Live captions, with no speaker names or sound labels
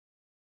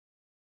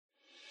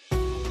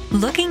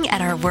Looking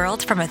at our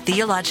world from a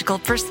theological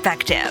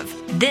perspective.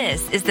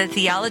 This is the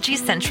Theology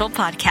Central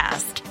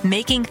Podcast,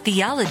 making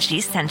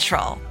theology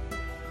central.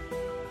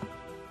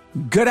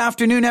 Good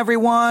afternoon,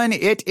 everyone.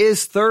 It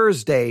is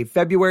Thursday,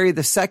 February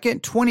the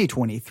 2nd,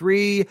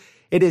 2023.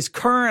 It is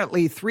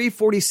currently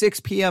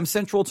 3:46 p.m.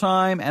 Central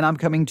Time, and I'm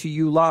coming to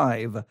you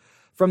live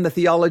from the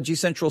Theology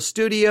Central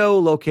studio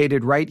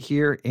located right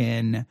here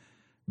in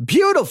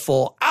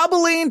beautiful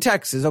Abilene,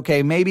 Texas.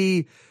 Okay,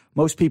 maybe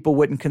most people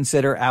wouldn't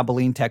consider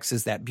Abilene,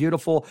 Texas that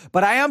beautiful,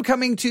 but I am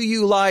coming to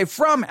you live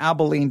from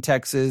Abilene,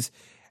 Texas,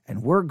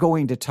 and we're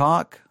going to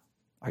talk,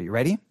 are you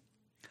ready?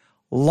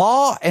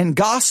 Law and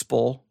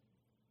gospel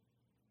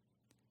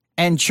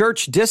and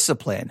church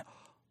discipline.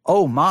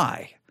 Oh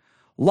my.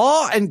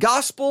 Law and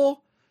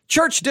gospel,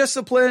 church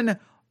discipline.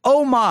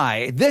 Oh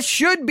my. This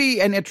should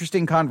be an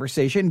interesting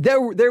conversation.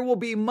 There will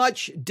be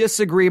much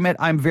disagreement.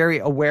 I'm very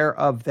aware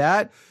of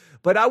that.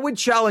 But I would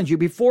challenge you,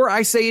 before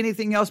I say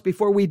anything else,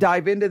 before we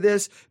dive into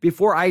this,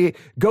 before I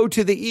go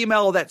to the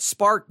email that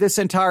sparked this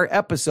entire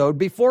episode,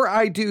 before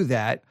I do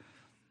that,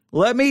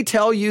 let me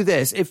tell you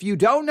this. If you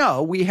don't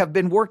know, we have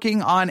been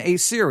working on a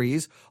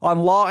series on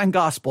law and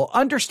gospel,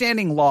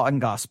 understanding law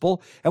and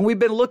gospel, and we've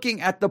been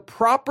looking at the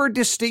proper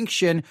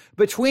distinction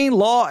between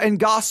law and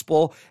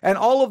gospel and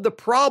all of the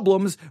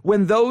problems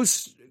when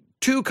those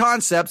two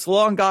concepts,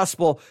 law and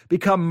gospel,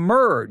 become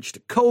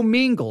merged,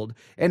 commingled,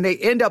 and they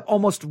end up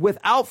almost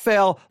without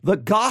fail. The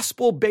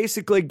gospel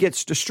basically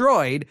gets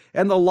destroyed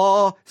and the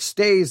law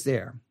stays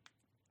there.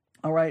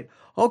 All right.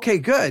 Okay,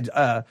 good.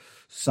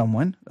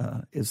 Someone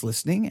is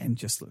listening and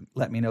just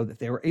let me know that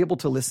they were able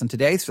to listen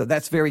today. So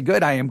that's very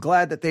good. I am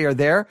glad that they are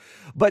there.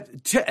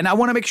 And I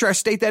want to make sure I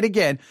state that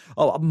again.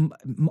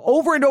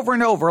 Over and over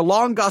and over,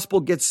 law and gospel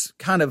gets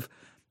kind of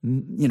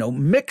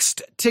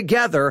mixed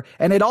together,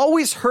 and it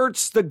always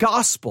hurts the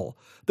gospel.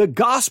 The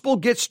gospel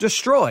gets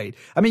destroyed.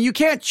 I mean, you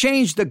can't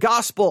change the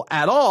gospel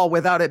at all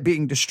without it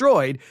being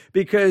destroyed,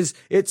 because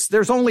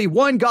there's only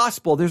one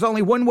gospel. There's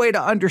only one way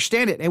to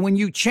understand it. And when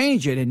you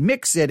change it and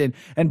mix it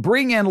and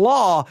bring in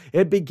law,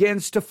 it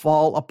begins to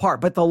fall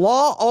apart. But the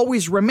law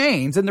always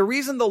remains. And the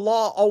reason the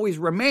law always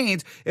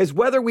remains is,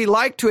 whether we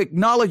like to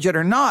acknowledge it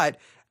or not,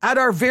 at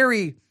our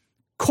very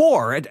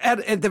core,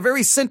 at the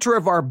very center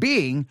of our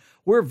being,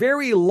 we're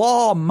very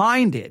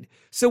law-minded.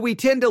 So we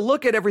tend to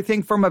look at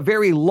everything from a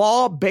very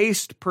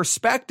law-based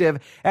perspective,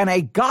 and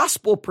a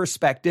gospel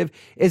perspective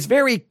is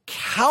very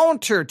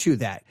counter to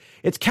that.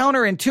 It's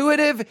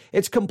counterintuitive.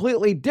 It's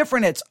completely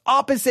different. It's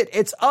opposite.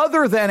 It's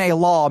other than a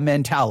law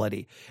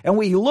mentality. And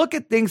we look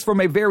at things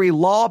from a very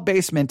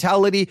law-based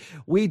mentality.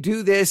 We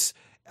do this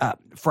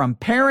from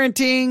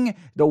parenting,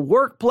 the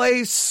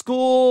workplace,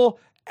 school.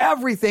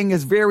 Everything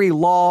is very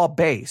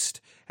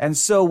law-based. And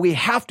so we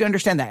have to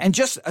understand that. And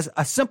just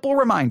a simple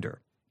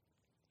reminder,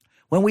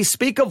 when we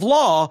speak of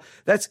law,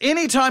 that's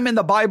any time in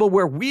the Bible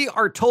where we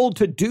are told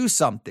to do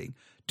something.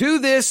 Do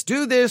this,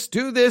 do this,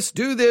 do this,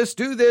 do this,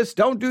 do this,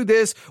 don't do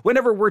this.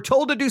 Whenever we're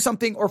told to do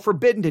something or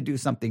forbidden to do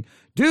something,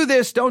 do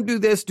this, don't do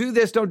this, do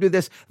this, don't do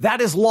this.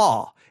 That is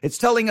law. It's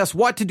telling us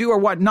what to do or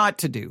what not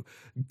to do.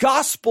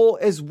 Gospel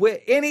is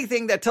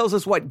anything that tells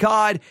us what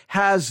God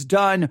has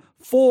done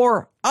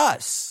for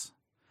us.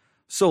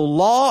 So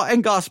law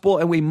and gospel,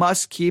 and we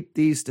must keep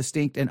these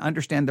distinct and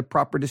understand the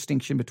proper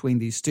distinction between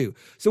these two.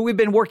 So we've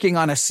been working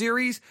on a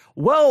series,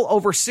 well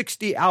over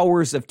 60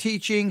 hours of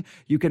teaching.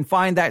 You can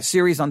find that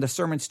series on the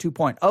Sermons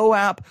 2.0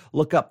 app.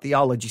 Look up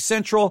Theology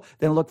Central,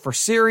 then look for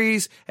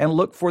series and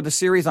look for the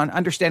series on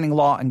understanding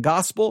law and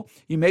gospel.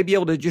 You may be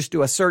able to just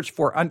do a search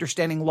for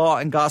understanding law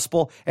and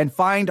gospel and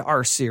find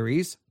our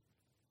series.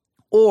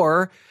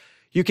 Or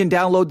you can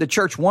download the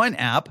Church One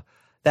app.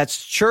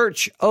 That's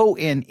Church,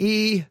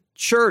 O-N-E,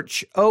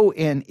 Church,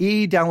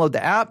 O-N-E. Download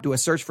the app, do a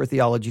search for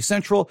Theology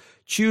Central,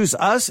 choose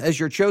us as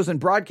your chosen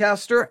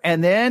broadcaster,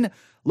 and then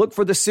look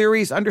for the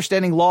series,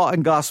 Understanding Law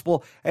and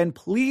Gospel, and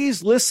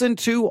please listen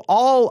to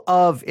all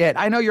of it.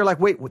 I know you're like,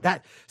 wait,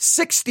 that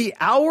 60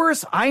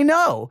 hours? I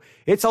know.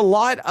 It's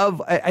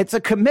it's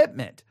a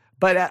commitment,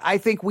 but I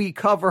think we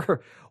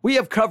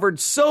have covered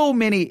so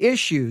many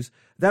issues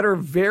that are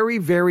very,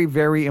 very,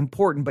 very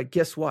important. But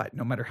guess what?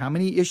 No matter how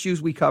many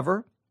issues we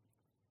cover,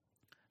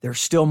 there's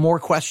still more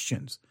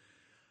questions.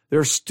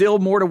 There's still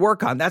more to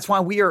work on. That's why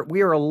we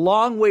are a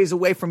long ways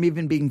away from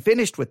even being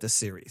finished with this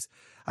series.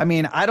 I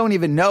mean, I don't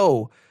even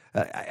know.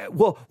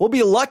 We'll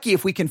be lucky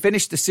if we can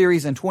finish the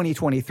series in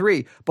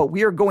 2023, but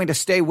we are going to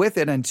stay with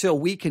it until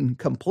we can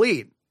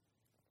complete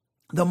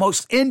the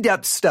most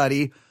in-depth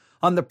study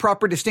on the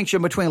proper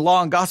distinction between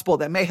law and gospel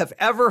that may have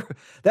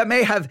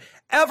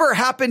ever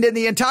happened in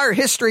the entire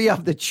history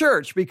of the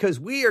church, because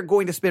we are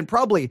going to spend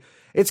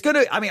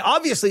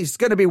obviously it's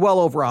going to be well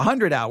over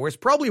 100 hours,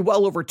 probably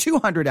well over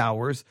 200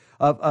 hours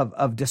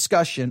of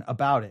discussion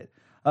about it.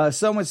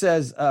 Someone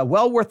says,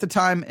 well worth the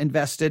time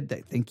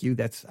invested. Thank you.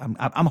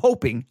 I'm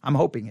hoping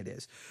it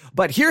is.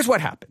 But here's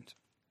what happened.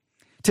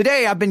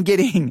 Today, I've been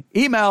getting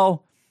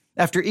email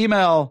after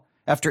email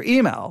after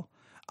email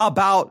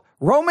about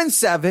Romans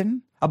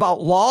 7,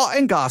 about law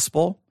and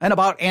gospel, and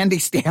about Andy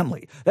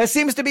Stanley. That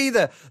seems to be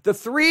the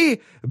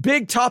three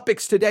big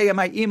topics today in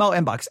my email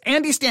inbox.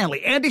 Andy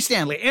Stanley, Andy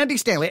Stanley, Andy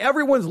Stanley.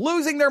 Everyone's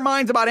losing their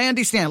minds about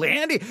Andy Stanley.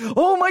 Andy,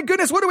 oh my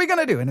goodness, what are we going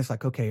to do? And it's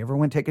like, okay,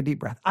 everyone take a deep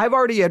breath. I've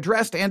already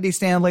addressed Andy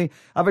Stanley.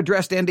 I've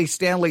addressed Andy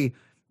Stanley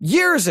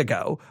years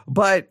ago,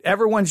 but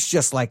everyone's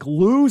just like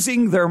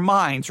losing their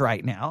minds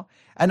right now.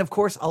 And of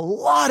course, a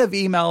lot of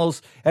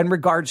emails in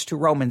regards to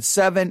Romans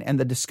 7 and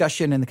the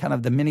discussion and the kind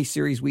of the mini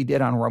series we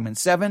did on Romans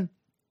 7.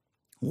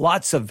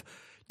 Lots of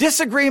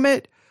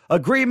disagreement,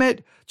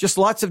 agreement, just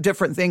lots of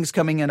different things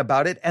coming in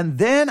about it. And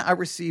then I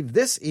received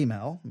this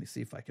email. Let me see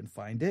if I can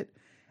find it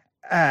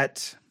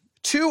at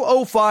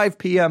 2:05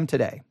 p.m.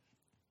 today.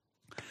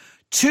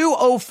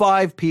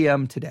 2:05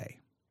 p.m. today,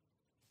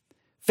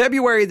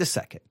 February the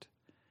 2nd.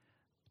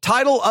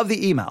 Title of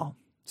the email,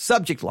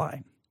 subject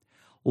line,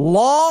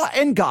 Law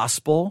and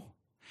Gospel,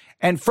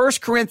 and 1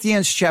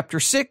 Corinthians chapter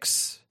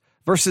 6,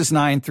 verses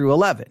 9 through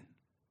 11.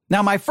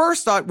 Now, my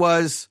first thought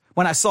was,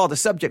 when I saw the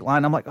subject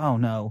line, I'm like, oh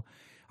no.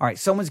 All right,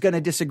 someone's going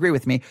to disagree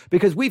with me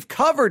because we've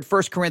covered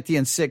 1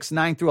 Corinthians 6,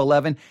 9 through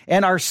 11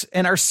 in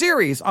our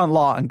series on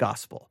law and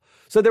gospel.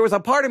 So there was a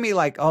part of me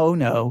like, oh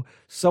no,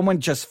 someone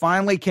just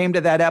finally came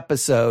to that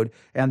episode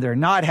and they're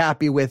not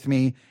happy with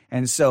me.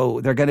 And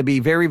so they're going to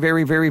be very,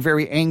 very, very,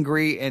 very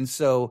angry. And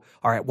so,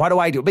 all right, what do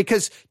I do?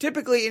 Because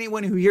typically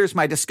anyone who hears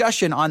my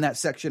discussion on that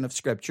section of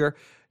scripture,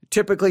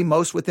 typically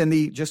most within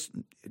the just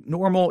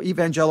normal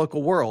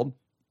evangelical world,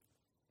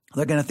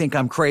 they're going to think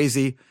I'm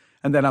crazy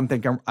and then I'm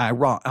thinking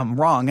I'm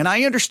wrong. And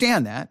I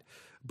understand that,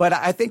 but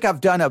I think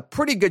I've done a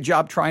pretty good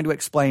job trying to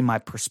explain my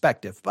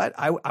perspective. But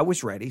I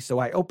was ready, so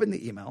I opened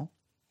the email.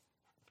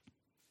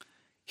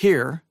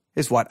 Here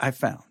is what I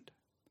found.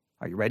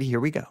 Are you ready?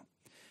 Here we go.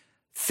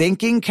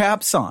 Thinking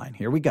caps on.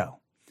 Here we go.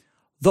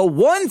 The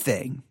one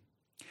thing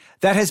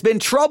that has been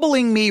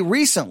troubling me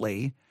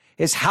recently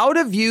is how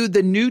to view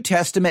the New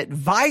Testament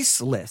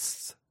vice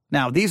lists.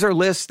 Now, these are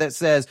lists that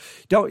says,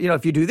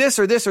 if you do this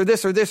or this or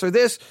this or this or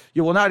this,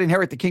 you will not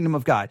inherit the kingdom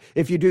of God.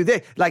 If you do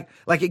this, like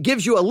it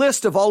gives you a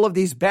list of all of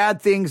these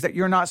bad things that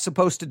you're not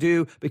supposed to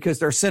do because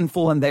they're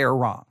sinful and they are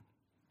wrong,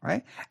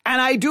 right?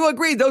 And I do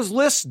agree, those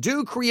lists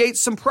do create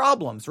some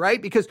problems,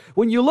 right? Because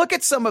when you look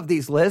at some of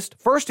these lists,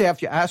 first you have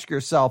to ask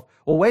yourself,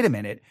 well, wait a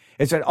minute,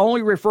 is it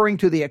only referring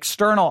to the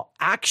external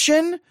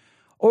action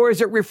or is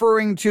it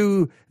referring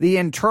to the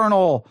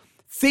internal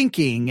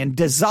thinking and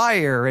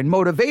desire and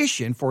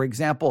motivation? For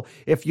example,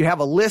 if you have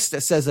a list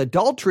that says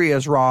adultery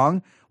is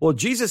wrong, well,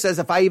 Jesus says,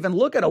 if I even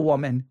look at a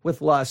woman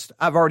with lust,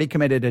 I've already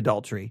committed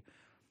adultery.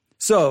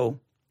 So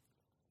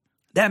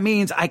that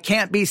means I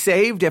can't be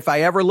saved if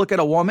I ever look at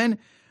a woman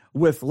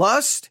with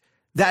lust,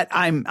 that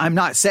I'm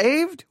not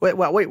saved? Wait,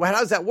 how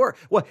does that work?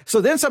 Well, so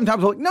then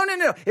sometimes we're like, no,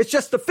 it's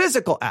just the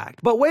physical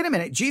act. But wait a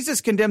minute, Jesus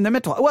condemned the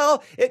mental.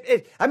 Well,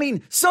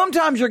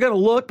 sometimes you're going to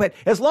look, but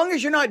as long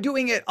as you're not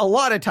doing it a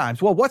lot of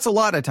times, well, what's a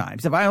lot of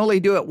times? If I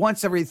only do it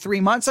once every 3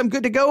 months, I'm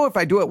good to go. If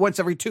I do it once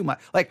every 2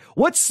 months,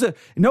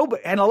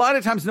 and a lot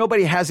of times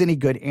nobody has any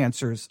good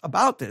answers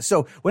about this.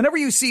 So whenever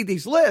you see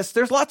these lists,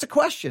 there's lots of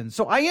questions.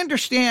 So I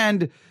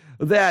understand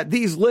that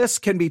these lists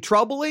can be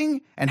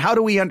troubling, and how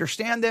do we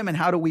understand them and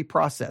how do we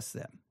process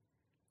them?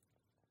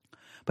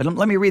 But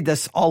let me read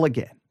this all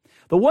again.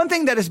 The one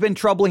thing that has been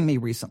troubling me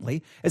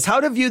recently is how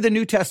to view the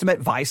New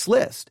Testament vice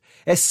list,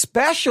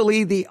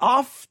 especially the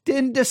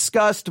often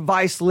discussed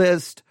vice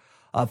list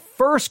of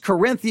 1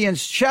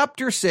 Corinthians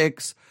chapter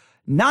 6,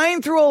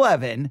 9 through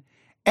 11,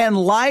 in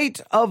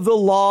light of the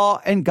law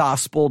and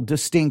gospel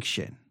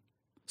distinction.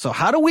 So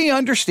how do we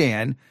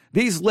understand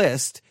these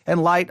lists in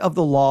light of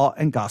the law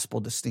and gospel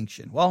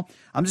distinction? Well,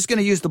 I'm just going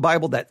to use the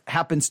Bible that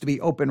happens to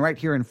be open right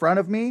here in front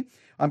of me.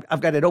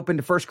 I've got it open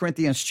to 1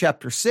 Corinthians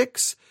chapter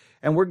 6,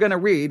 and we're going to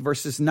read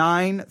verses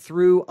 9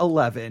 through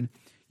 11.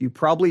 You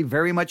probably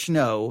very much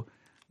know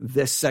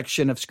this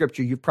section of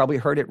scripture. You've probably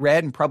heard it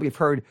read and probably have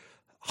heard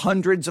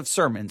hundreds of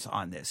sermons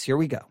on this. Here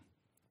we go.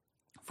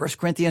 1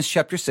 Corinthians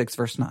chapter 6,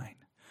 verse 9.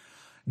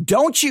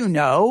 Don't you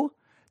know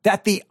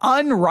that the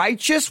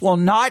unrighteous will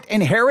not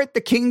inherit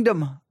the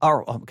kingdom?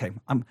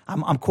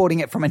 I'm quoting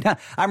it from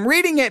I'm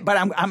reading it, but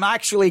I'm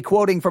actually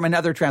quoting from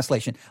another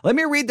translation. Let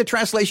me read the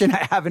translation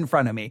I have in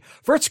front of me.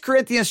 1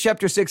 Corinthians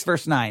chapter 6,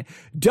 verse 9.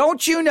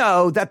 Don't you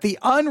know that the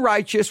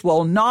unrighteous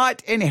will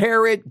not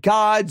inherit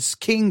God's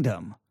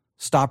kingdom?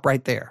 Stop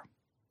right there.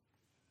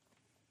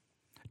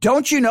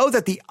 Don't you know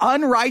that the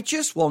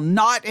unrighteous will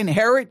not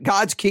inherit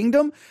God's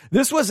kingdom?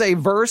 This was a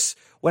verse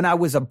when I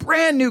was a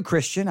brand new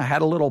Christian. I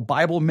had a little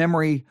Bible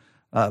memory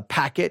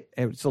packet.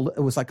 It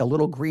was like a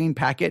little green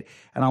packet,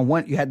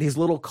 and you had these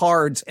little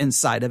cards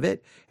inside of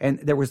it, and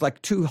there was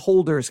like 2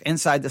 holders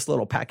inside this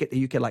little packet that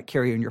you could like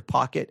carry in your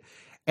pocket.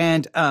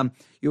 And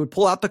you would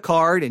pull out the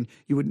card and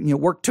you would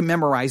work to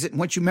memorize it. And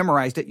once you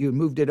memorized it, you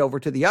moved it over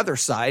to the other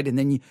side, and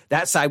then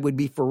that side would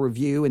be for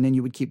review, and then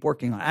you would keep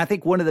working on it. I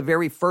think one of the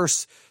very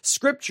first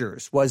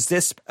scriptures was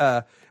this,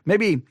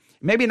 maybe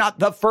not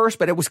the first,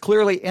 but it was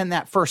clearly in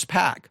that first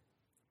pack.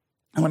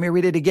 And let me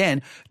read it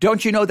again.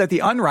 Don't you know that the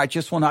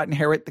unrighteous will not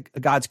inherit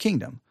God's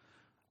kingdom?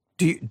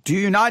 Do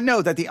you not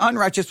know that the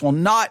unrighteous will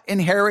not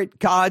inherit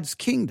God's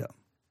kingdom?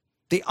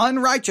 The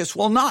unrighteous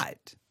will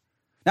not.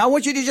 Now, I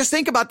want you to just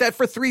think about that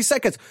for 3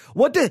 seconds.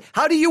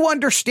 How do you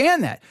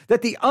understand that?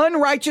 That the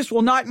unrighteous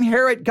will not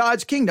inherit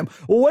God's kingdom.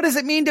 Well, what does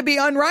it mean to be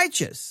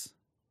unrighteous?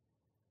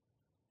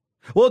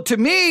 Well, to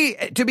me,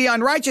 to be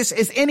unrighteous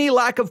is any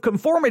lack of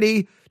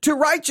conformity to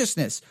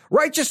righteousness,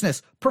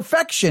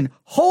 perfection,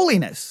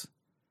 holiness.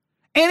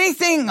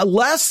 Anything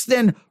less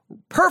than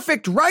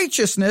perfect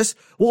righteousness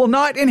will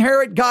not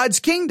inherit God's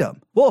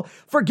kingdom. Well,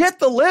 forget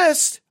the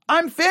list.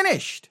 I'm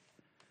finished.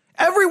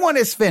 Everyone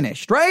is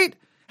finished, right?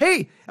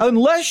 Hey,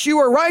 unless you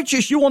are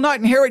righteous, you will not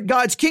inherit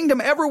God's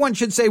kingdom. Everyone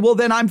should say, well,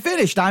 then I'm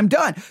finished. I'm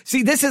done.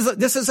 See, this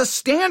is a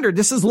standard.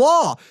 This is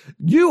law.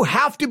 You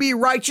have to be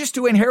righteous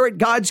to inherit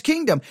God's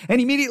kingdom.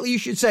 And immediately you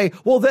should say,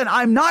 well, then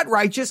I'm not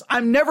righteous.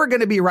 I'm never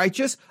going to be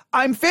righteous.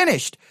 I'm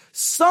finished.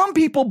 Some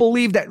people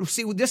believe that,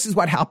 see, this is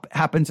what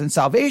happens in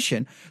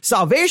salvation.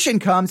 Salvation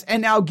comes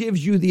and now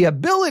gives you the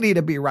ability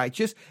to be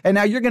righteous. And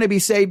now you're going to be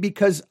saved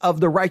because of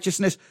the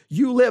righteousness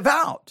you live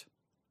out.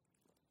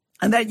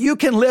 And that you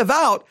can live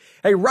out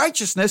a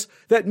righteousness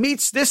that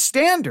meets this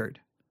standard.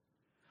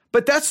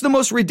 But that's the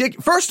most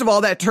ridiculous. First of all,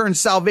 that turns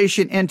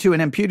salvation into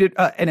an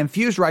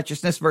infused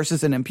righteousness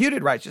versus an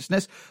imputed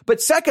righteousness.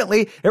 But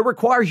secondly, it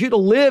requires you to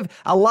live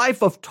a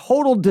life of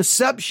total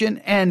deception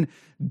and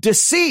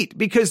deceit,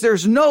 because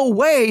there's no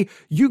way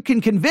you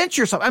can convince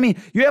yourself. I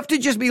mean, you have to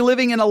just be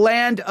living in a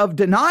land of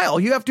denial.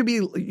 You have to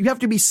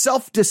be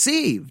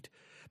self-deceived,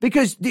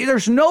 because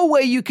there's no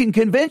way you can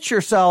convince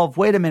yourself,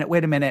 wait a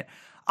minute.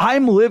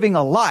 I'm living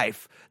a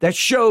life that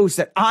shows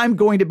that I'm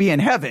going to be in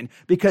heaven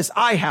because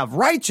I have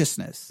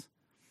righteousness.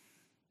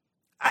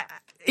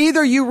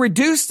 Either you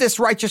reduce this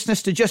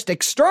righteousness to just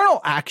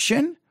external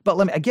action, but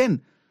let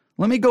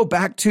me go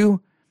back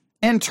to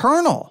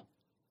internal.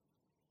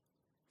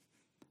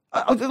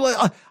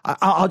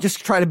 I'll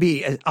just try to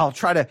be, I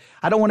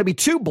don't want to be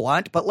too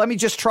blunt, but let me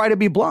just try to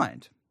be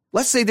blunt.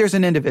 Let's say there's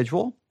an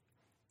individual.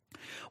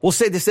 We'll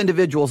say this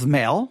individual's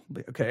male.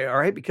 Okay. All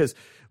right. Because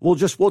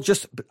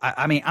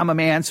I'm a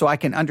man, so I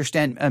can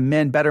understand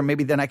men better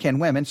maybe than I can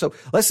women. So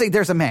let's say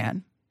there's a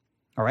man.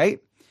 All right.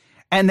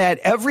 And that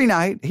every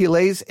night he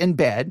lays in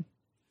bed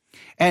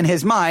and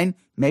his mind,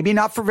 maybe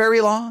not for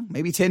very long,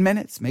 maybe 10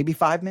 minutes, maybe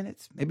 5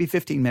 minutes, maybe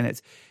 15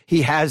 minutes.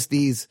 He has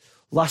these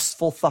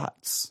lustful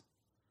thoughts.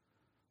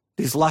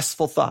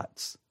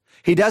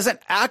 He doesn't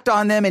act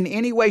on them in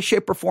any way,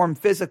 shape, or form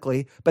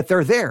physically, but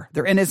they're there.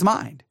 They're in his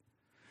mind.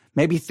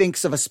 Maybe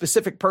thinks of a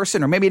specific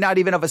person, or maybe not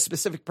even of a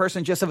specific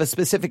person, just of a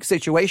specific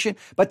situation,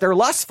 but they're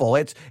lustful.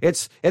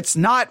 It's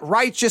not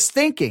righteous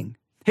thinking.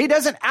 He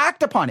doesn't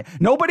act upon it.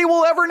 Nobody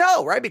will ever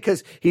know, right?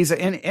 Because he's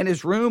in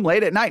his room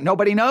late at night.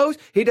 Nobody knows.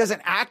 He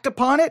doesn't act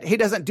upon it. He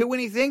doesn't do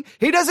anything.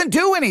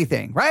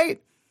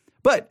 Right?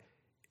 But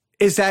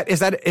does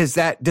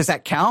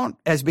that count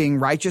as being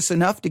righteous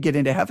enough to get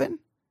into heaven?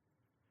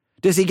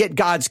 Does he get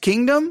God's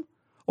kingdom,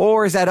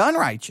 or is that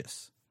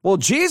unrighteous? Well,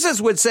 Jesus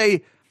would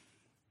say,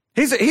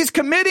 He's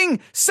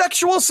committing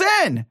sexual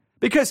sin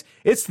because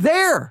it's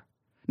there.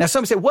 Now,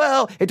 some say,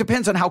 well, it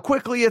depends on how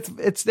quickly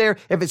it's there.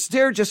 If it's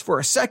there just for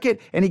a second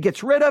and he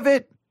gets rid of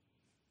it,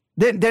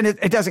 then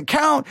it doesn't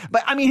count.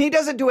 But I mean, he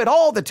doesn't do it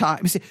all the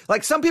time. See,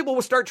 like some people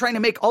will start trying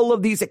to make all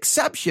of these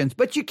exceptions,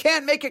 but you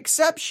can't make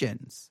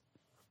exceptions.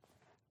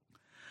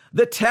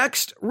 The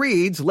text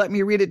reads, let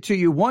me read it to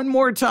you one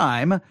more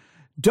time.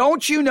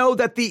 Don't you know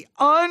that the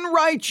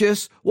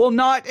unrighteous will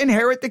not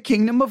inherit the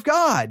kingdom of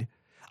God?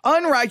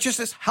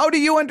 Unrighteousness. How do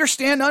you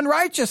understand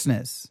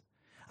unrighteousness?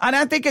 And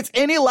I think it's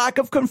any lack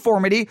of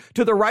conformity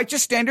to the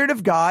righteous standard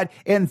of God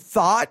in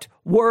thought,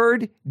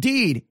 word,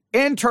 deed,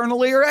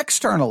 internally or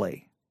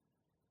externally.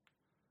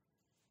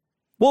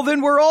 Well, then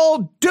we're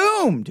all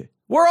doomed.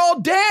 We're all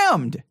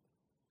damned.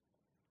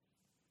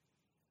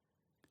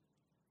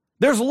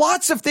 There's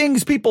lots of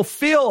things people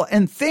feel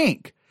and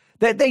think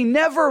that they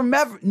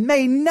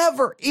may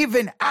never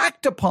even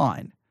act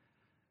upon.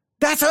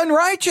 That's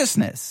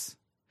unrighteousness.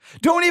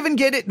 Don't even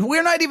get it.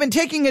 We're not even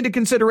taking into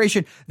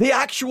consideration the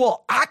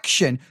actual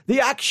action,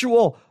 the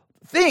actual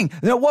thing.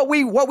 Now, what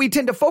we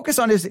tend to focus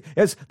on is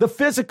the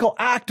physical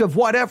act of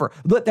whatever,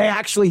 that they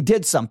actually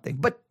did something.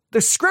 But the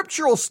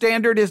scriptural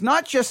standard is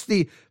not just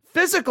the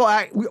physical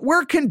act.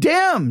 We're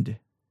condemned.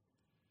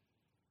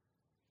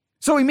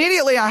 So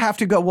immediately I have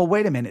to go, well,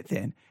 wait a minute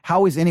then.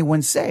 How is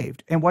anyone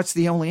saved? And what's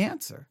the only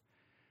answer?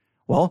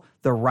 Well,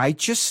 the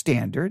righteous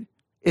standard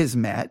is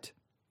met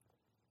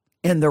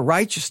in the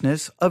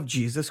righteousness of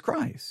Jesus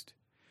Christ.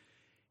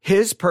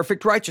 His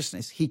perfect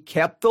righteousness. He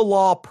kept the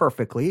law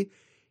perfectly.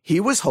 He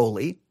was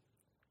holy.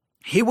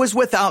 He was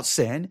without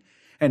sin.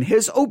 And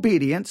his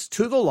obedience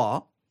to the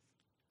law,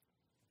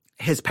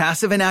 his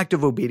passive and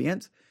active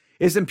obedience,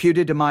 is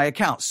imputed to my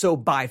account. So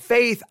by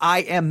faith, I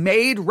am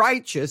made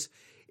righteous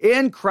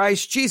in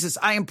Christ Jesus.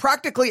 I am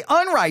practically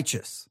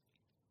unrighteous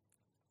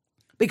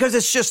because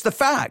it's just the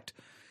fact.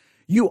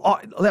 You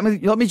are, let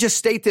me just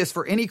state this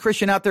for any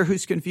Christian out there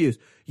who's confused.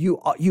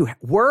 You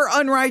were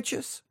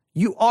unrighteous.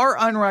 You are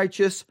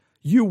unrighteous.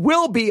 You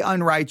will be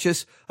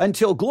unrighteous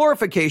until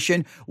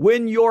glorification,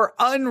 when your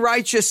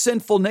unrighteous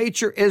sinful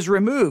nature is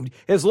removed.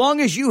 As long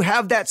as you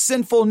have that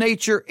sinful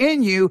nature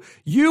in you,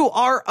 you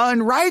are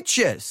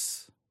unrighteous.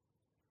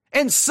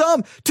 And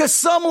to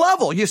some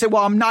level, you say,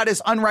 well, I'm not as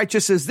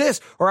unrighteous as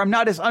this, or I'm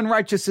not as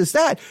unrighteous as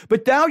that.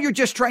 But now you're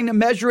just trying to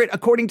measure it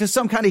according to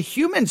some kind of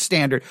human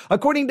standard.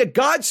 According to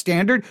God's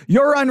standard,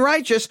 you're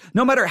unrighteous,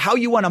 no matter how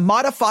you want to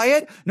modify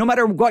it, no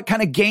matter what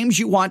kind of games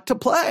you want to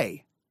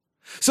play.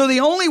 So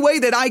the only way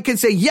that I can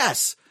say,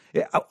 yes,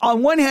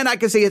 on one hand, I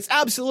can say it's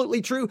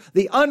absolutely true.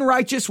 The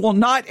unrighteous will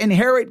not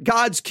inherit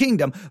God's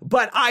kingdom,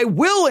 but I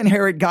will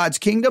inherit God's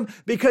kingdom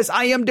because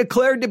I am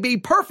declared to be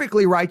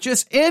perfectly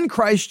righteous in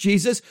Christ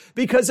Jesus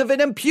because of an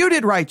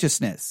imputed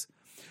righteousness.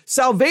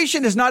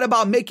 Salvation is not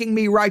about making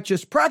me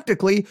righteous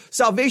practically.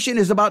 Salvation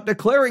is about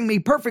declaring me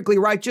perfectly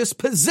righteous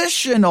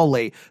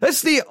positionally.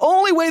 That's the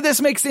only way this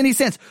makes any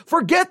sense.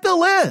 Forget the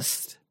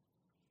list.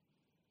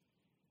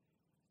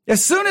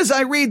 As soon as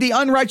I read the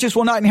unrighteous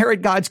will not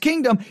inherit God's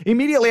kingdom,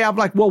 immediately I'm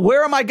like, well,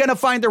 where am I going to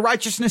find the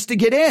righteousness to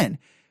get in?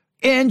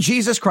 In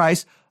Jesus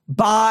Christ,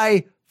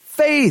 by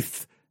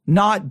faith,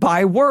 not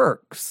by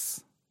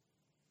works.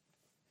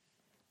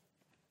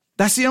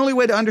 That's the only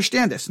way to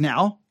understand this.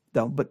 Now,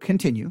 though, but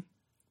continue.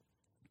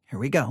 Here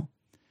we go.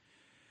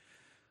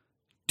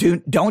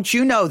 Don't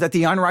you know that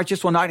the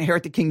unrighteous will not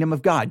inherit the kingdom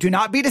of God? Do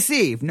not be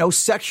deceived. No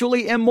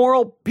sexually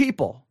immoral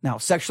people. Now,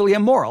 sexually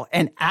immoral,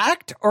 in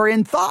act or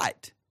in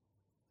thought?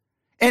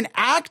 In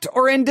act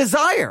or in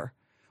desire?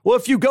 Well,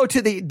 if you go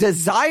to the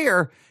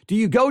desire, do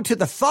you go to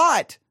the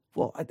thought?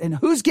 Well, and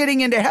who's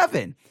getting into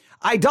heaven?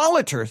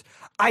 Idolaters.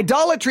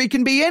 Idolatry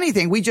can be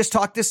anything. We just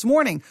talked this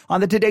morning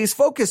on the Today's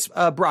Focus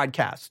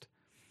broadcast.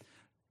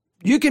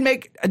 You can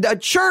make a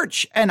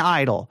church an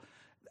idol.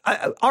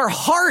 Our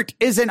heart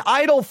is an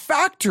idol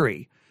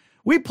factory.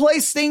 We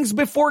place things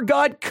before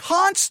God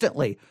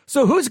constantly.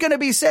 So who's going to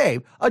be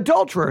saved?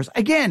 Adulterers.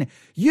 Again,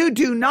 you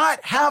do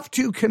not have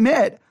to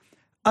commit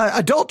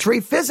adultery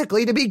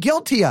physically to be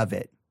guilty of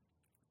it.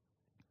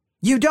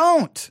 You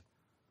don't.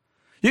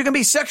 You can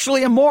be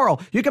sexually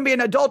immoral. You can be an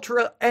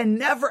adulterer and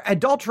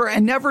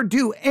never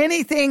do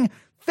anything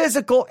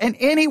physical in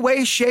any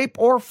way, shape,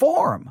 or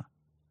form.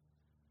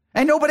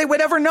 And nobody would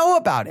ever know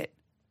about it.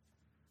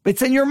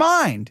 It's in your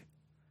mind.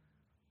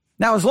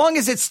 Now, as long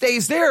as it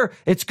stays there,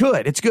 it's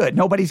good. It's good.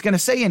 Nobody's going to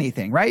say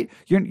anything, right?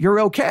 You're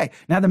okay.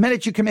 Now, the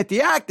minute you commit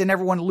the act, then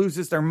everyone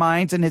loses their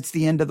minds and it's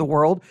the end of the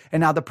world.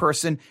 And now the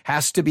person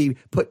has to be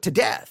put to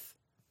death.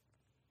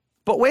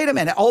 But wait a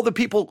minute. All the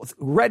people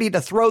ready to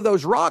throw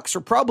those rocks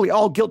are probably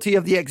all guilty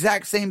of the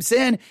exact same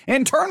sin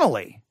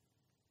internally.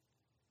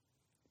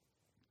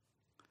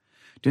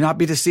 Do not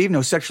be deceived.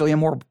 No sexually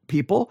immoral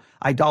people,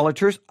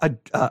 idolaters,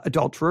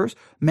 adulterers,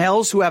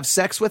 males who have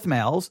sex with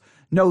males,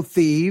 no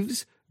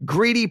thieves,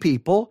 greedy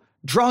people,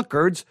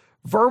 drunkards,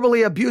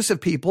 verbally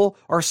abusive people,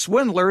 or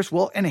swindlers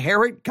will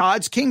inherit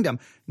God's kingdom.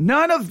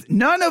 None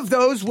of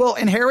those will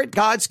inherit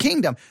God's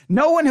kingdom.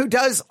 No one who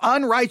does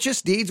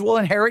unrighteous deeds will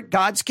inherit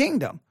God's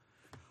kingdom.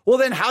 Well,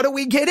 then how do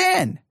we get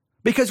in?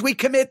 Because we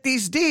commit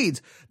these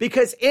deeds.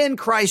 Because in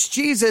Christ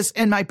Jesus,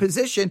 in my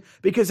position,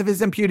 because of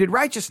his imputed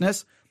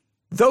righteousness,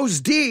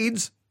 those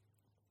deeds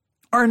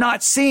are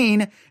not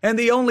seen, and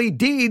the only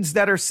deeds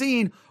that are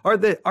seen are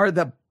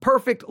the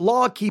perfect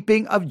law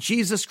keeping of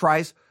Jesus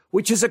Christ,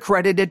 which is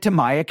accredited to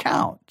my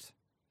account.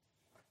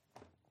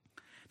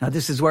 Now,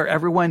 this is where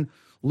everyone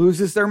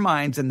loses their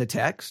minds in the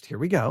text. Here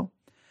we go.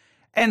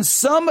 And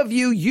some of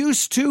you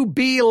used to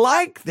be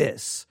like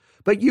this,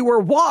 but you were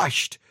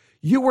washed,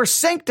 you were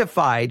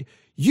sanctified,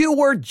 you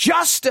were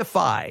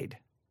justified.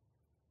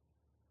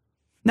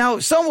 Now,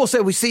 some will say,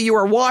 we see you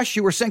were washed,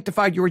 you were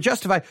sanctified, you were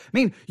justified. I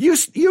mean,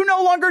 you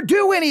no longer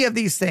do any of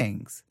these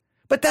things.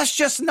 But that's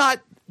just not,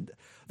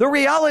 the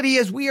reality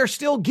is we are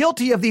still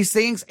guilty of these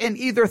things in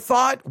either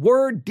thought,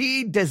 word,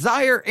 deed,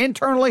 desire,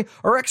 internally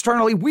or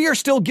externally. We are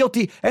still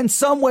guilty in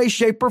some way,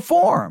 shape, or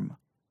form.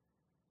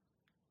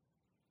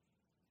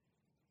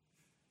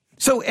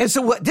 So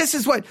this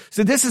is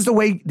the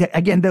way that,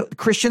 again, the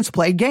Christians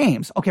play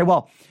games. Okay,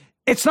 well,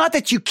 it's not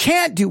that you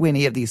can't do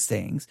any of these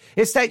things.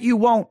 It's that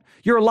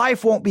your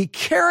life won't be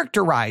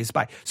characterized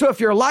by. So if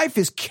your life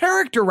is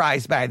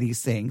characterized by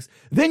these things,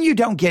 then you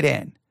don't get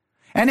in.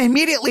 And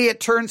immediately it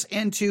turns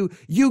into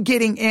you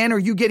getting in or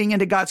you getting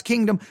into God's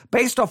kingdom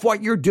based off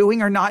what you're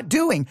doing or not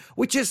doing,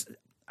 which is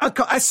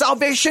a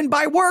salvation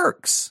by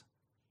works.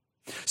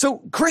 So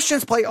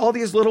Christians play all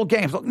these little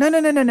games.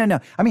 No.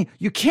 I mean,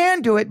 you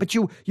can do it, but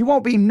you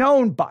won't be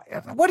known by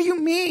it. What do you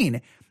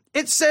mean?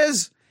 It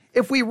says,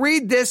 if we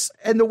read this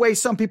and the way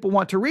some people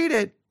want to read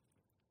it,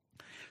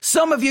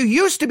 some of you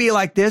used to be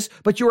like this,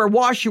 but you were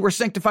washed, you were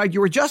sanctified,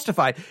 you were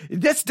justified.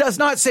 This does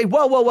not say,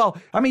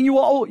 well, I mean,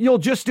 you'll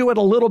just do it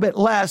a little bit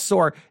less,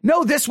 or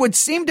no, this would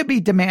seem to be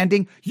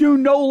demanding you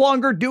no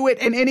longer do it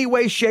in any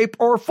way, shape,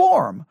 or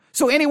form.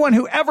 So anyone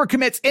who ever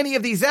commits any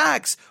of these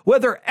acts,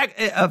 whether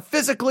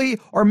physically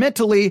or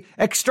mentally,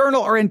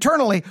 external or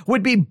internally,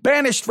 would be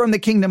banished from the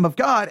kingdom of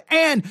God.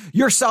 And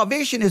your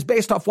salvation is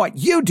based off what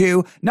you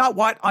do, not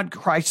what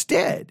Christ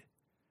did.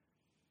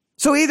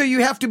 So either you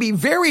have to be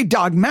very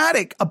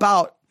dogmatic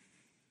about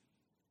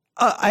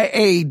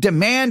a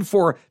demand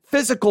for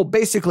physical,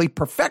 basically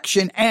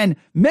perfection and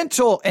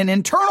mental and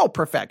internal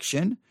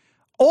perfection,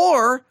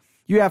 or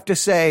you have to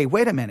say,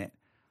 wait a minute,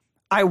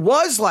 I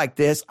was like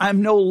this.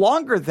 I'm no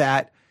longer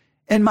that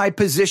in my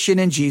position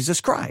in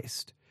Jesus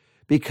Christ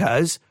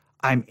because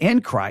I'm in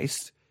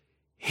Christ.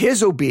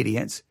 His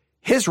obedience,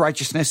 his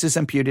righteousness is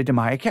imputed to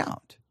my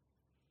account.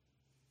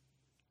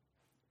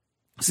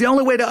 It's the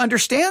only way to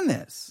understand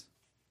this.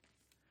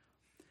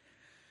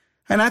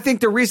 And I think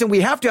the reason we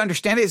have to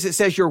understand it is it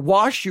says you're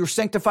washed, you're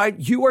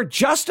sanctified, you are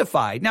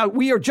justified. Now,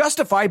 we are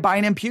justified by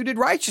an imputed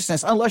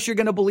righteousness, unless you're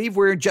going to believe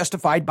we're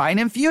justified by an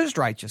infused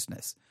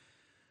righteousness.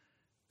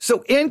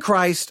 So in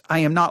Christ, I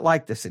am not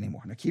like this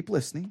anymore. Now, keep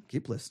listening,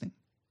 keep listening.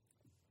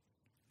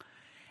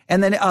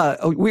 And then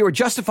we were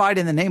justified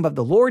in the name of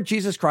the Lord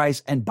Jesus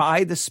Christ and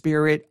by the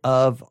Spirit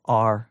of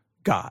our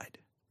God.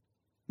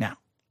 Now,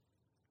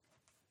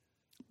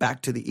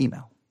 back to the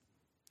email.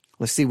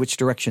 Let's see which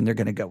direction they're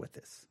going to go with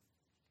this.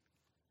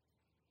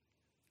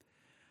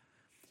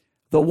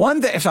 So I'm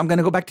going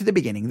to go back to the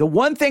beginning. The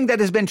one thing that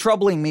has been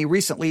troubling me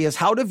recently is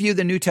how to view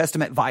the New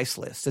Testament vice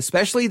list,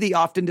 especially the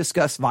often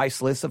discussed vice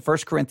list of 1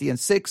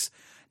 Corinthians 6,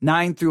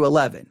 9 through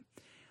 11.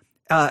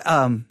 Hang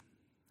on.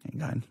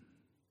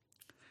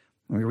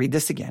 Let me read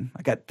this again.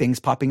 I got things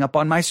popping up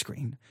on my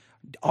screen.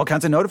 All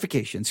kinds of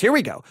notifications. Here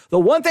we go. The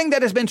one thing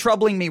that has been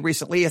troubling me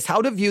recently is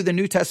how to view the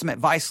New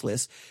Testament vice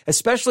list,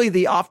 especially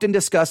the often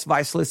discussed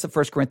vice list of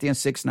 1 Corinthians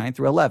 6, 9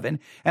 through 11,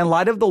 in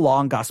light of the law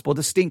and gospel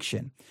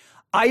distinction.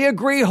 I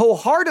agree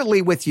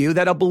wholeheartedly with you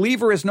that a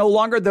believer is no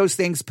longer those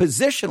things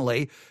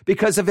positionally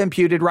because of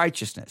imputed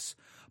righteousness.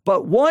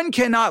 But one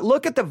cannot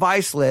look at the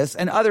vice list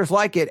and others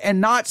like it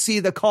and not see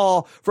the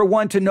call for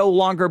one to no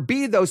longer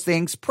be those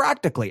things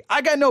practically.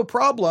 I got no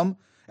problem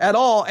at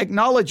all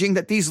acknowledging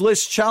that these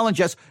lists challenge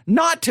us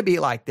not to be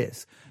like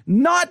this,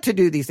 not to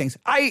do these things.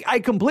 I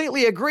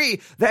completely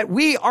agree that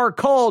we are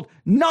called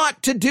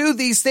not to do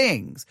these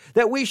things,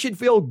 that we should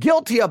feel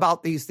guilty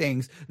about these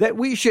things, that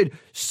we should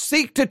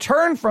seek to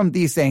turn from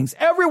these things.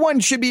 Everyone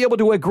should be able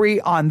to agree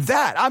on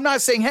that. I'm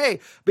not saying, hey,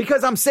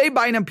 because I'm saved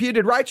by an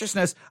imputed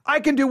righteousness,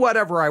 I can do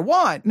whatever I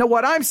want. No,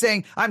 what I'm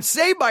saying, I'm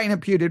saved by an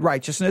imputed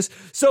righteousness,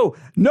 so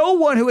no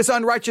one who is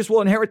unrighteous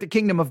will inherit the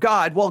kingdom of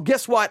God. Well,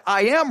 guess what?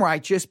 I am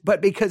righteous,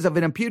 but because of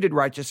an imputed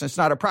righteousness,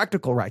 not a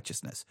practical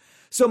righteousness.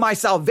 So my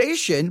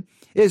salvation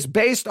is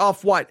based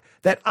off what?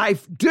 That I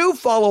do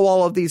follow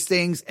all of these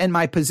things in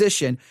my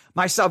position.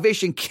 My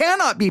salvation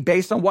cannot be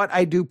based on what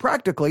I do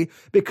practically,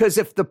 because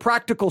if the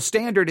practical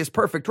standard is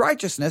perfect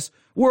righteousness,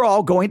 we're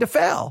all going to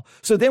fail.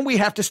 So then we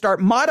have to start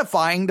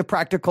modifying the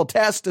practical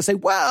test to say,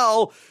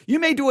 well, you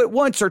may do it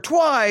once or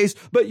twice,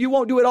 but you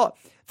won't do it all.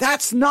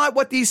 That's not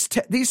what these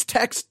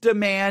texts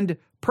demand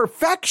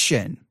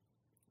perfection.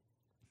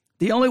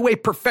 The only way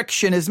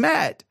perfection is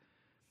met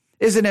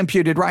is an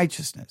imputed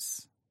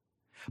righteousness.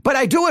 But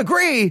I do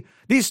agree,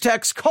 these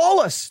texts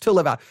call us to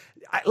live out.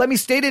 Let me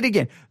state it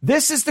again.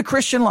 This is the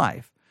Christian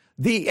life.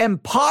 The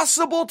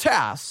impossible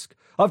task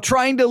of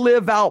trying to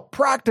live out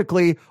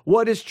practically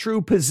what is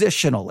true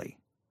positionally.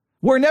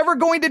 We're never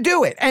going to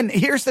do it. And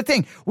here's the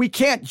thing. We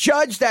can't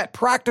judge that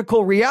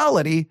practical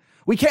reality.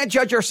 We can't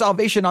judge our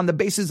salvation on the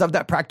basis of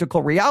that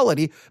practical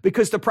reality,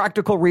 because the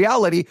practical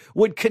reality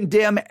would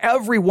condemn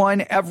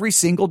everyone every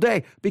single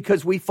day,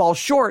 because we fall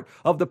short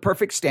of the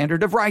perfect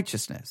standard of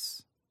righteousness.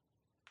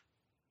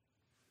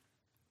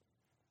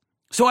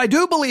 So I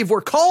do believe we're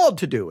called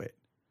to do it.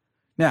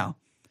 Now,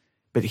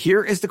 but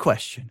here is the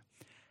question.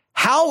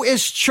 How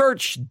is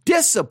church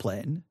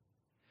discipline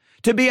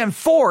to be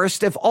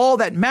enforced if all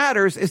that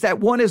matters is that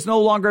one is no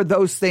longer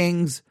those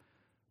things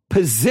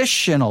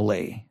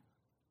positionally?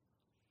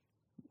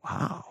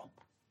 Wow.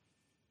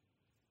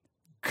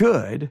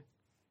 Good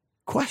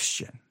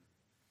question.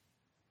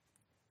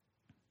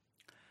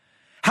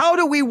 How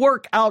do we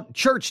work out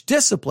church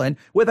discipline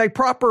with a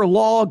proper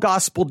law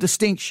gospel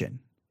distinction?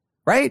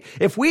 Right?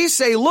 If we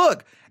say,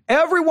 look,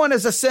 everyone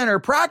is a sinner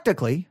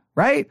practically,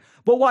 right?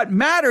 But what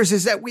matters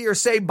is that we are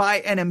saved by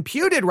an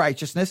imputed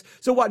righteousness.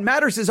 So what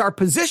matters is our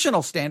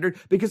positional standard,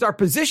 because our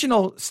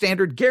positional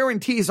standard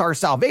guarantees our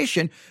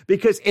salvation,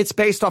 because it's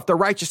based off the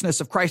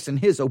righteousness of Christ and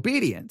his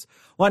obedience.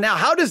 Well, now,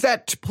 how does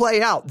that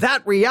play out?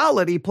 That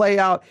reality play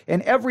out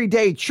in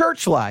everyday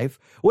church life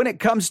when it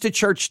comes to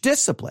church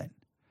discipline?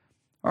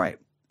 All right.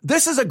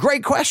 This is a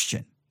great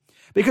question.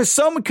 Because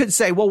someone could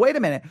say, well, wait a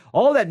minute,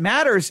 all that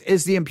matters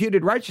is the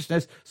imputed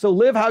righteousness, so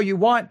live how you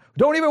want.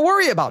 Don't even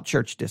worry about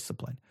church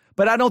discipline.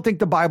 But I don't think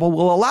the Bible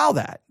will allow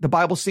that. The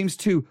Bible seems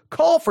to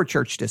call for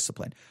church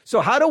discipline.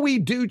 So how do we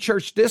do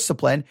church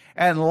discipline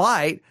in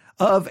light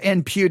of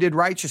imputed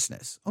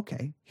righteousness?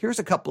 Okay, here's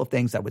a couple of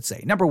things I would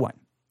say. Number one,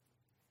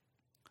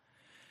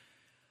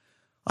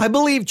 I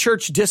believe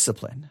church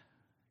discipline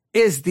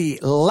is the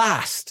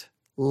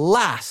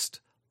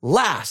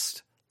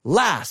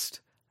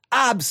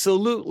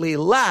absolutely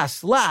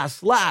last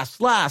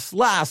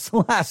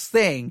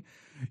thing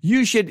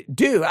you should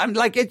do. I'm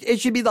like, it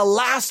should be the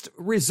last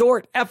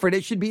resort effort.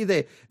 It should be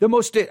the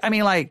most, I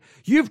mean, like,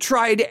 you've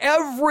tried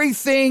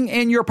everything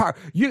in your power.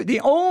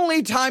 The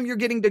only time you're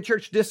getting to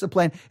church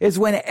discipline is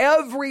when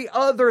every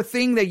other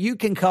thing that you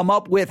can come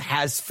up with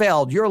has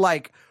failed. You're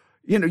like,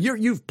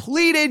 you've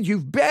pleaded,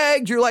 you've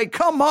begged, you're like,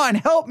 come on,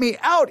 help me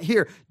out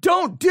here.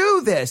 Don't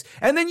do this.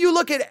 And then you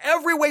look at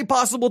every way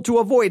possible to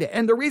avoid it.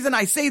 And the reason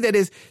I say that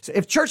is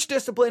if church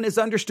discipline is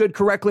understood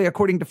correctly,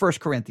 according to 1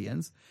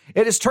 Corinthians,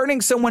 it is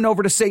turning someone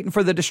over to Satan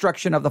for the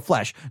destruction of the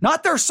flesh,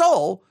 not their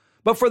soul,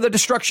 but for the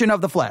destruction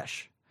of the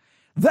flesh.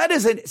 That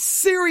is a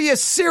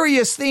serious,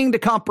 serious thing to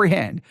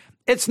comprehend.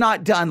 It's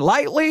not done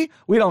lightly.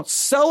 We don't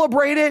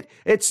celebrate it.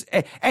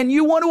 And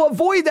you want to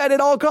avoid that at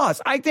all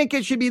costs. I think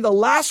it should be the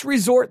last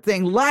resort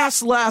thing,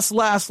 last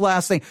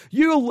thing.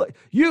 You've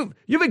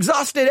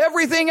exhausted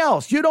everything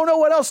else. You don't know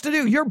what else to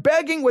do. You're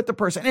begging with the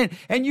person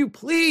and you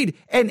plead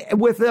and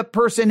with the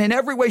person in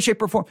every way,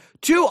 shape, or form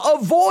to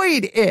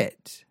avoid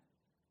it.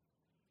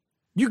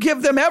 You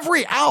give them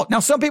every out.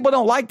 Now, some people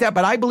don't like that,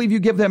 but I believe you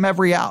give them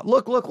every out.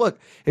 Look.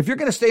 If you're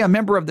going to stay a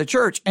member of the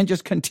church and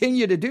just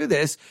continue to do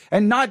this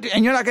and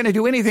you're not going to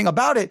do anything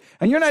about it,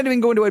 and you're not even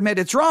going to admit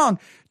it's wrong,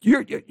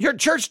 your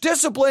church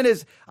discipline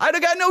is, I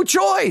got no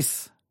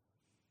choice.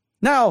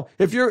 Now,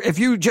 if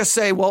you just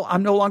say, well,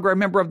 I'm no longer a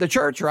member of the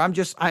church, or I'm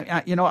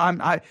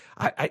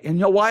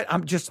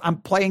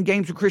playing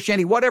games with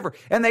Christianity, whatever,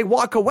 and they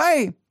walk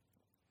away,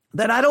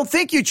 then I don't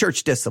think you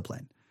church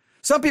discipline.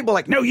 Some people are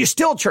like, no, you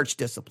still church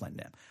discipline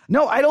them.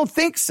 No, I don't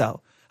think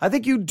so. I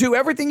think you do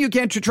everything you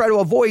can to try to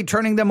avoid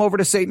turning them over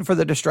to Satan for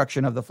the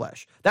destruction of the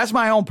flesh. That's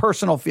my own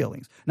personal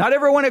feelings. Not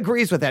everyone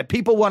agrees with that.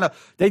 People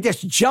they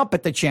just jump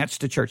at the chance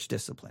to church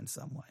discipline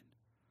someone.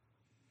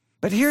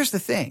 But here's the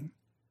thing.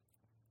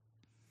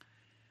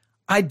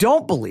 I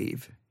don't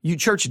believe you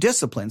church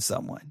discipline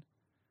someone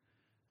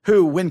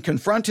who, when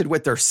confronted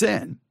with their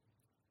sin,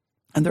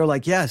 and they're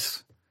like,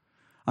 yes,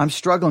 I'm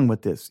struggling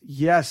with this.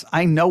 Yes,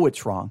 I know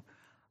it's wrong.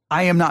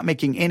 I am not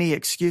making any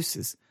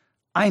excuses.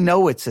 I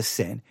know it's a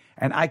sin,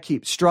 and I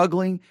keep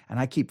struggling, and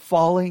I keep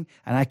falling,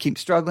 and I keep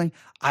struggling.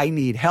 I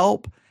need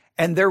help,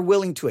 and they're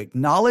willing to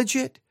acknowledge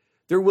it.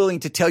 They're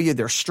willing to tell you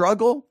their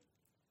struggle.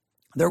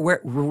 They're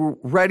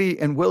ready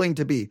and willing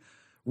to be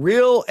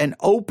real and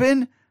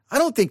open. I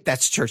don't think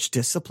that's church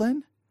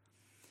discipline.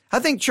 I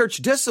think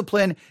church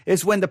discipline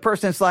is when the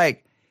person's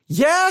like,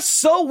 yeah,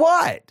 so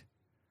what?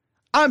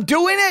 I'm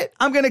doing it.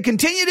 I'm going to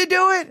continue to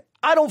do it.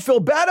 I don't feel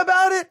bad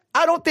about it.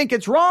 I don't think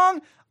it's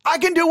wrong. I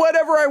can do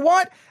whatever I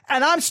want,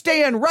 and I'm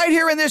staying right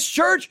here in this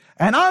church,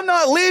 and I'm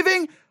not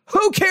leaving.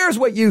 Who cares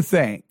what you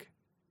think?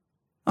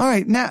 All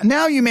right,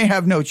 now you may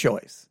have no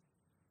choice.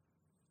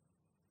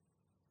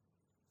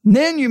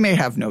 Then you may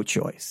have no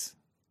choice.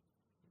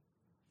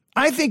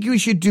 I think we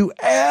should do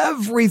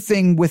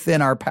everything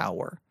within our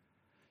power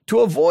to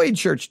avoid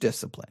church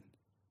discipline.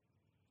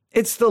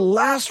 It's the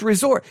last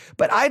resort.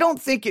 But I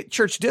don't think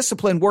church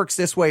discipline works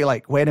this way.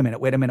 Like, wait a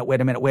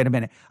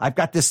minute. I've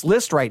got this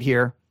list right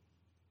here.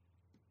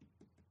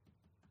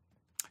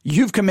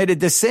 You've committed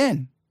this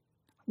sin.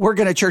 We're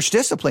going to church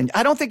discipline.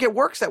 I don't think it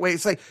works that way.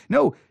 It's like,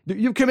 no,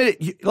 you've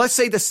committed. Let's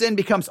say the sin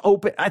becomes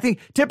open. I think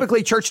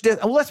typically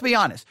let's be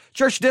honest.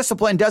 Church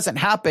discipline doesn't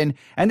happen.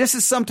 And this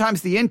is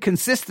sometimes the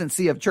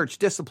inconsistency of church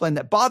discipline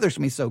that bothers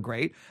me so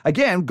great.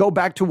 Again, go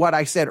back to what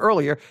I said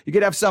earlier. You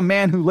could have some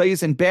man who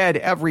lays in bed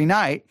every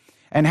night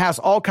and has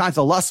all kinds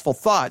of lustful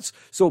thoughts.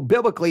 So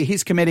biblically,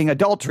 he's committing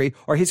adultery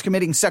or he's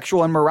committing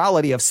sexual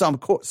immorality of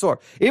some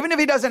sort. Even if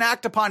he doesn't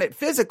act upon it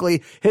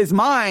physically, his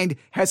mind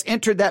has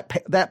entered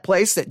that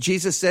place that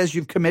Jesus says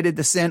you've committed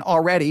the sin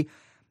already.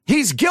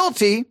 He's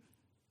guilty,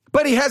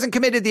 but he hasn't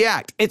committed the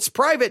act. It's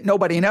private.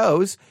 Nobody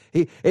knows.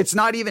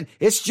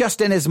 It's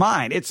just in his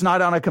mind. It's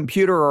not on a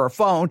computer or a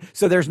phone.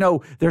 So there's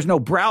no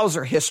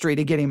browser history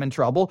to get him in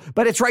trouble,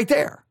 but it's right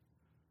there.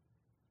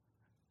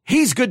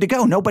 He's good to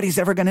go. Nobody's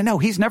ever going to know.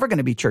 He's never going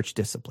to be church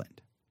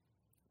disciplined.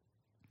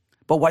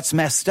 But what's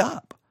messed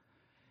up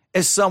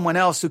is someone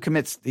else who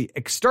commits the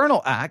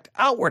external act,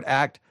 outward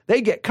act,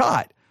 they get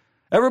caught.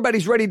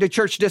 Everybody's ready to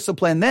church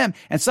discipline them.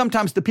 And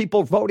sometimes the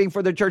people voting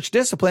for the church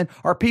discipline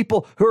are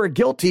people who are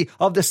guilty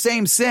of the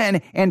same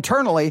sin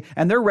internally,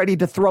 and they're ready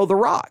to throw the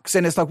rocks.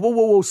 And it's like,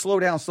 whoa, slow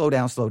down.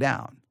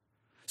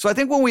 So I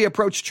think when we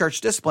approach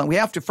church discipline, we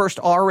have to first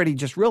already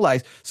just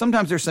realize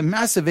sometimes there's some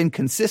massive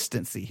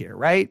inconsistency here,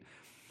 right?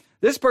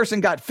 This person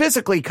got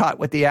physically caught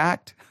with the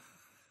act,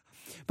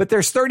 but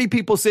there's 30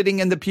 people sitting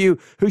in the pew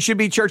who should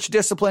be church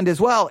disciplined as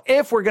well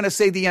if we're going to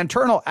say the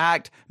internal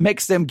act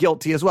makes them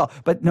guilty as well,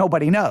 but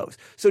nobody knows.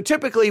 So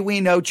typically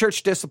we know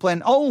church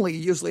discipline only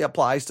usually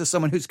applies to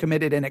someone who's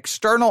committed an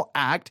external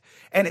act,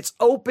 and it's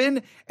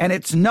open and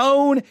it's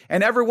known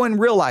and everyone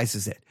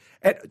realizes it.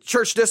 And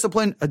church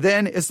discipline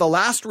then is the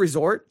last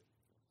resort.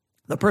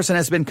 The person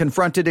has been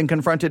confronted,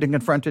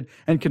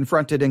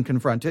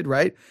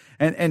 right?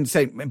 And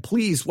say,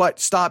 please,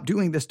 stop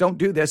doing this. Don't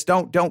do this.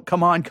 Don't,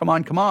 come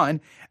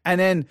on. And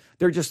then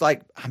they're just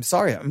like, I'm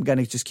sorry, I'm going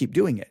to just keep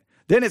doing it.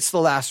 Then it's the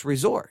last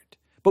resort.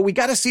 But we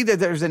got to see that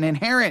there's an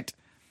inherent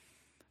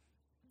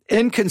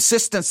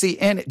inconsistency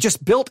and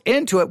just built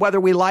into it, whether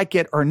we like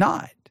it or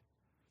not.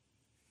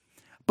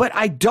 But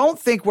I don't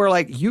think we're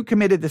like, you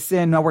committed the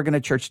sin, now we're going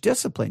to church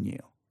discipline you.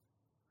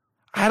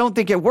 I don't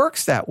think it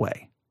works that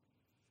way.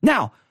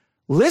 Now,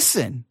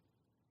 listen,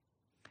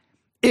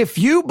 if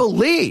you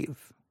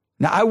believe,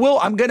 now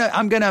I'm going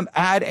to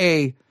add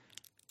a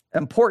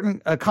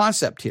important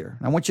concept here.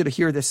 I want you to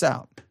hear this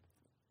out.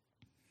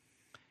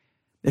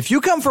 If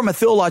you come from a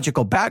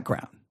theological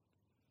background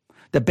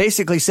that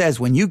basically says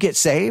when you get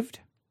saved,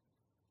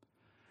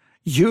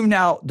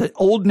 the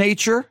old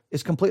nature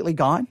is completely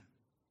gone.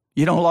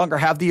 You no longer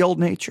have the old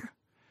nature.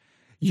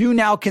 You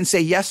now can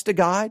say yes to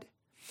God.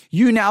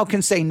 You now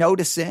can say no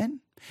to sin.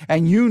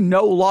 And you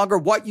no longer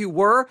what you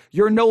were.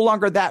 You're no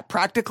longer that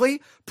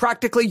practically.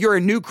 Practically, you're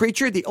a new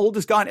creature. The old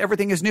is gone.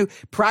 Everything is new.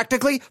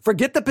 Practically,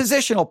 forget the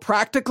positional.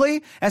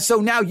 Practically. And so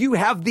now you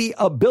have the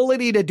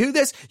ability to do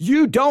this.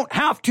 You don't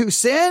have to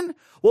sin.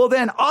 Well,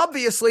 then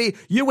obviously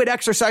you would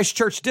exercise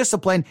church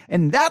discipline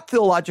in that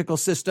theological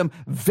system,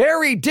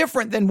 very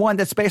different than one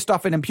that's based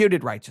off an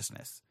imputed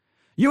righteousness.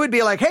 You would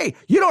be like, hey,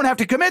 you don't have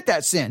to commit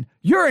that sin.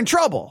 You're in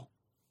trouble.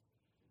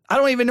 I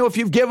don't even know if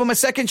you've given them a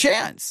second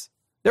chance.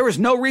 There was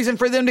no reason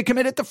for them to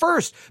commit it the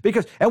first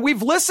and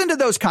we've listened to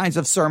those kinds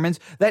of sermons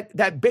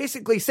that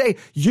basically say,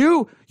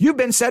 you've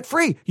been set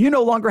free. You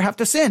no longer have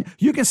to sin.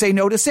 You can say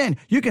no to sin.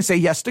 You can say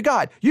yes to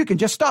God. You can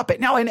just stop it.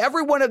 Now, in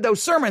every one of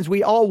those sermons,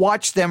 we all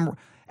watch them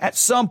at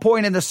some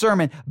point in the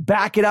sermon,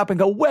 back it up and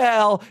go,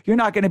 well, you're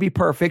not going to be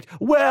perfect.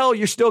 Well,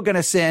 you're still going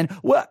to sin.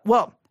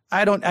 Well,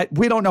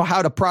 we don't know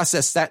how to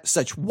process that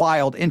such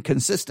wild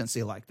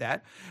inconsistency like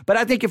that. But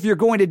I think if you're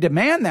going to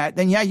demand that,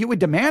 then yeah, you would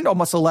demand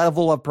almost a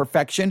level of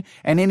perfection.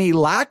 And any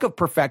lack of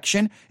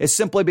perfection is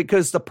simply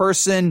because the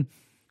person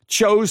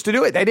chose to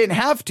do it. They didn't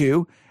have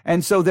to.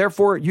 And so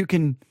therefore you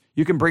can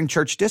bring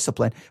church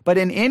discipline. But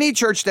in any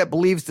church that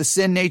believes the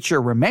sin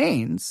nature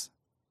remains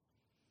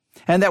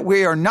and that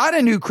we are not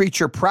a new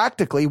creature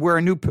practically, we're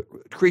a new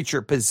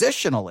creature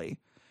positionally,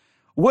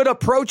 would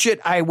approach it,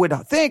 I would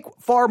think,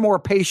 far more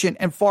patient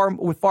and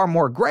with far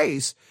more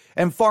grace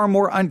and far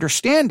more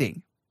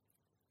understanding.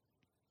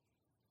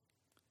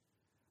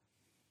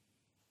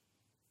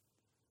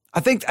 I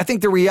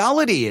think the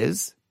reality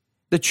is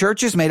the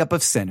church is made up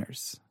of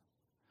sinners,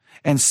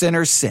 and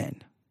sinners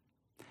sin,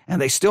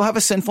 and they still have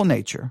a sinful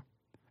nature,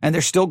 and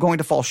they're still going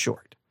to fall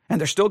short, and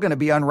they're still going to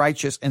be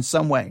unrighteous in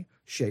some way,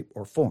 shape,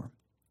 or form.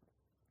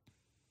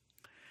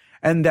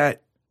 And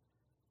that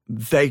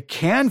they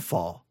can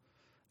fall.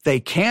 They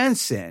can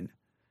sin,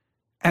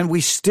 and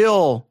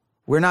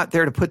we're not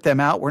there to put them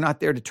out. We're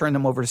not there to turn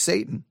them over to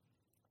Satan.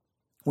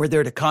 We're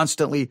there to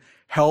constantly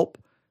help,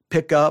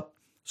 pick up,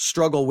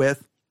 struggle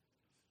with,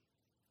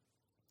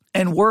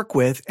 and work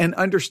with, and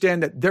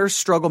understand that their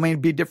struggle may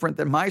be different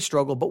than my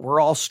struggle, but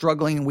we're all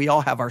struggling and we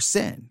all have our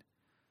sin.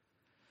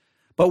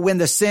 But when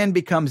the sin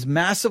becomes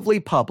massively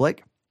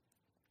public,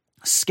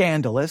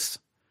 scandalous,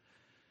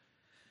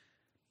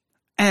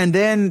 and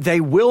then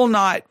they will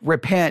not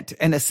repent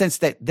in a sense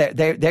that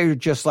they're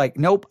just like,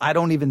 nope, I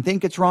don't even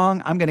think it's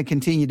wrong. I'm going to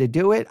continue to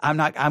do it. I'm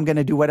going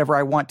to do whatever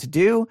I want to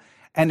do.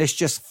 And it's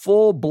just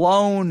full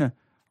blown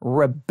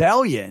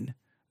rebellion.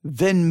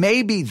 Then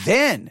maybe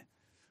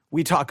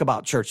we talk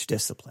about church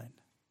discipline.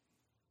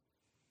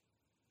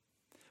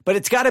 But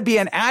it's got to be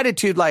an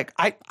attitude like,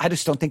 I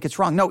just don't think it's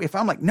wrong. No, if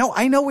I'm like, no,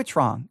 I know it's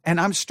wrong and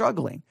I'm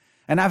struggling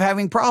and I'm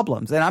having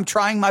problems and I'm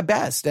trying my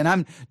best and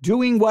I'm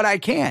doing what I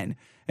can.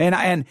 And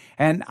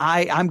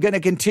I'm going to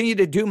continue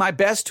to do my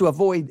best to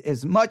avoid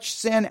as much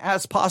sin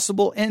as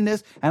possible in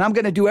this. And I'm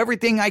going to do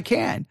everything I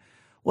can.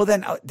 Well,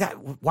 then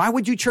why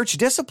would you church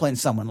discipline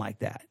someone like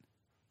that?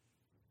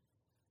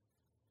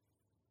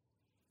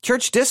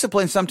 Church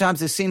discipline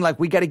sometimes is seen like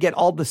we got to get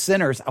all the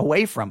sinners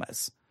away from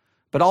us.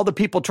 But all the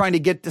people trying to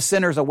get the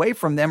sinners away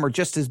from them are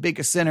just as big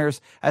as sinners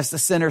as the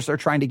sinners are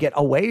trying to get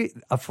away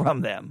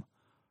from them.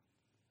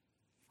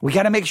 We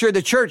got to make sure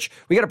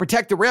we got to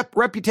protect the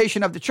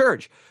reputation of the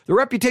church. The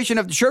reputation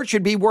of the church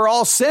should be we're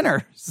all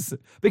sinners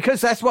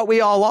because that's what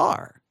we all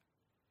are.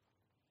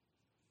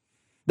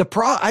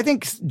 I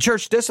think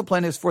church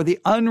discipline is for the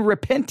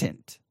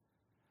unrepentant.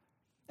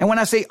 And when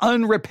I say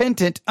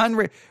unrepentant,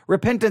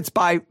 repentance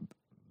by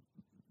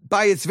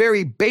its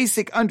very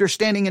basic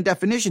understanding and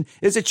definition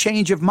is a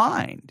change of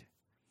mind.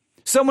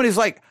 Someone is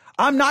like,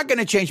 I'm not going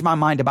to change my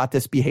mind about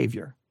this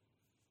behavior.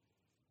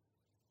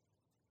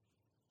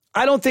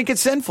 I don't think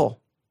it's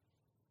sinful.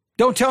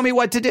 Don't tell me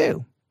what to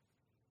do.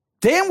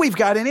 Then we've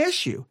got an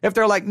issue. If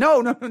they're like, no,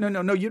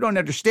 you don't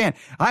understand.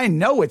 I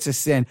know it's a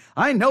sin.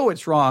 I know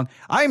it's wrong.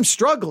 I'm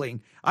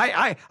struggling.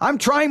 I'm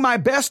trying my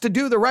best to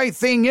do the right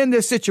thing in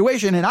this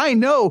situation, and I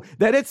know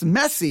that it's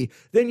messy.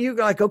 Then you're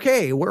like,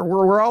 okay,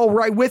 we're all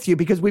right with you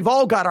because we've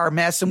all got our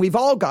mess and we've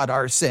all got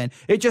our sin.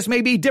 It just may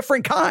be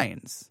different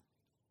kinds.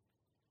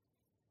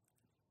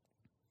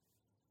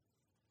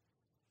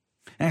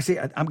 And I say,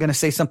 I'm going to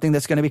say something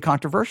that's going to be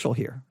controversial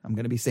here. I'm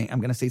going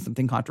to say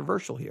something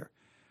controversial here.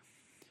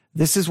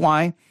 This is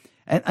why,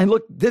 and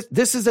look,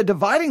 this is a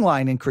dividing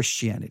line in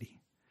Christianity.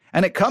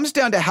 And it comes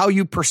down to how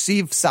you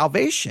perceive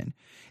salvation.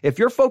 If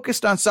you're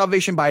focused on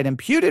salvation by an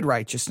imputed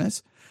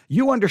righteousness,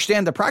 you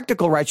understand the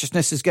practical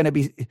righteousness is going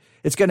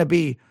to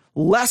be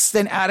less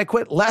than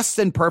adequate, less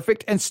than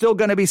perfect, and still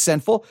going to be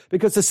sinful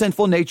because the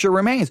sinful nature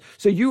remains.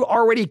 So you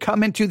already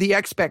come into the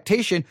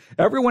expectation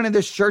everyone in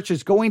this church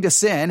is going to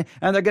sin,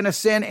 and they're going to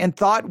sin in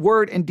thought,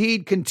 word, and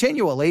deed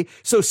continually.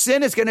 So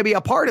sin is going to be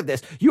a part of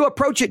this. You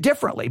approach it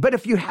differently. But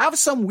if you have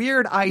some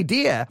weird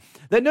idea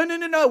that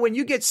no, when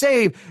you get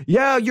saved,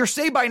 yeah, you're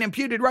saved by an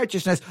imputed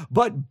righteousness,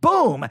 but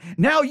boom,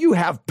 now you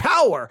have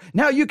power.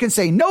 Now you can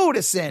say no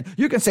to sin.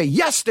 You can say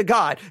yes to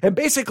God. And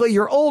basically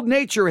your old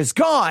nature is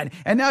gone,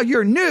 and now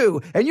you're new.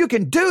 And you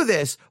can do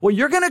this. Well,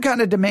 you're going to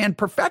kind of demand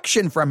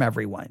perfection from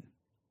everyone,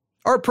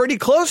 or pretty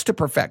close to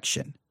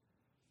perfection.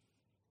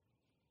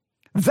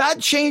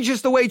 That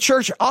changes the way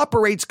church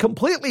operates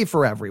completely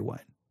for everyone.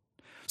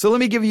 So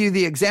let me give you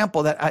the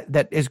example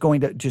that is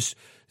going to just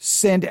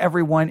send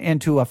everyone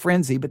into a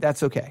frenzy, but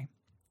that's okay.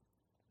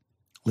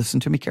 Listen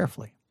to me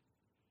carefully.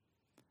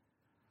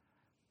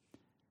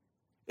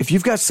 If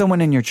you've got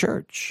someone in your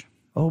church,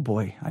 oh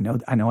boy, I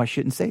know I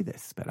shouldn't say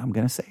this, but I'm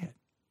going to say it.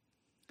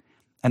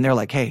 And they're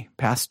like, hey,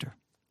 pastor,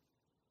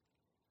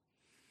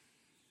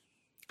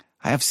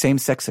 I have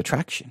same-sex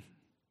attraction.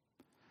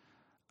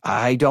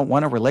 I don't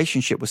want a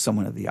relationship with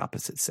someone of the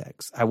opposite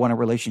sex. I want a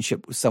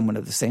relationship with someone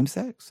of the same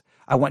sex.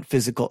 I want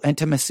physical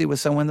intimacy with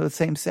someone of the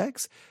same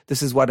sex.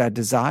 This is what I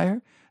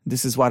desire.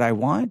 This is what I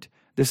want.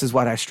 This is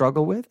what I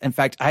struggle with. In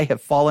fact, I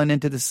have fallen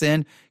into the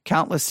sin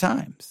countless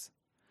times.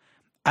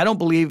 I don't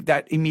believe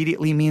that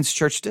immediately means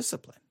church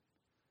discipline.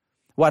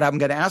 What I'm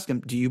going to ask them,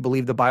 do you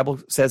believe the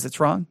Bible says it's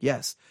wrong?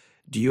 Yes.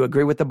 Do you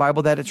agree with the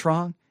Bible that it's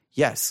wrong?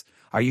 Yes.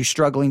 Are you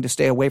struggling to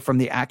stay away from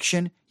the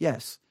action?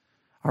 Yes.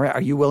 All right.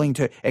 Are you willing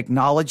to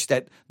acknowledge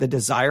that the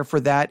desire for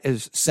that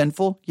is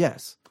sinful?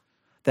 Yes.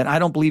 Then I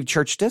don't believe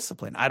church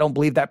discipline. I don't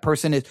believe that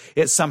person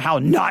is somehow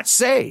not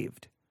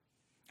saved.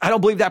 I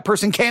don't believe that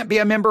person can't be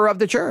a member of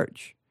the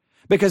church.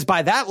 Because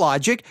by that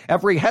logic,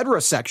 every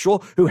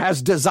heterosexual who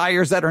has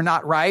desires that are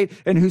not right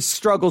and who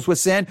struggles with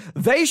sin,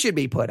 they should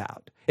be put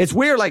out. It's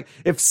weird. Like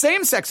if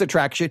same-sex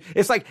attraction,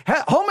 it's like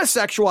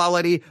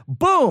homosexuality,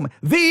 boom,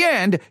 the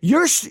end.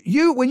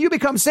 When you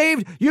become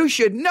saved, you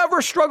should never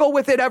struggle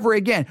with it ever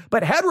again.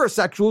 But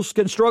heterosexuals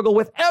can struggle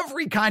with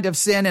every kind of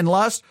sin and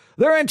lust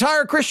their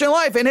entire Christian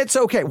life, and it's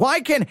okay. Why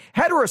can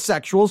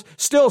heterosexuals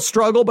still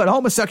struggle, but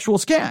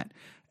homosexuals can't?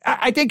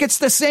 I think it's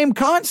the same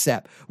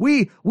concept.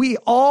 We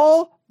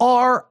all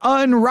are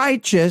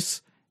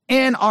unrighteous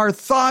in our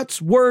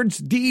thoughts, words,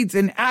 deeds,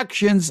 and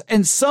actions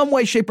in some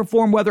way, shape, or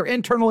form, whether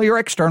internally or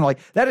externally.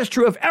 That is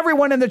true of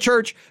everyone in the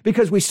church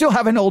because we still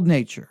have an old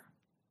nature.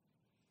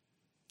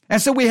 And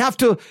so we have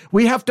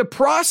to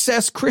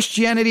process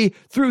Christianity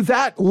through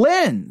that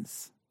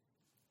lens.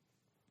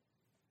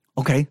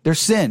 Okay, there's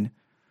sin.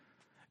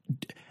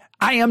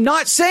 I am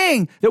not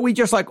saying that we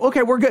just like,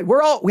 okay, we're good.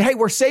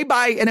 We're saved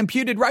by an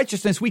imputed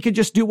righteousness. We can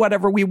just do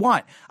whatever we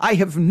want. I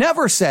have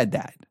never said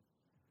that.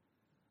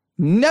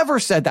 Never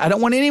said that. I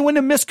don't want anyone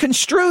to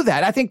misconstrue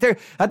that. I think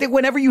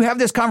whenever you have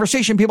this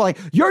conversation, people are like,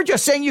 you're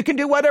just saying you can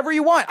do whatever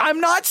you want. I'm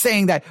not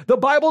saying that. The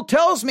Bible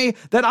tells me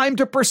that I'm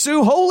to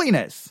pursue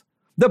holiness.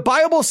 The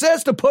Bible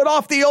says to put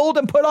off the old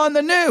and put on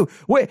the new.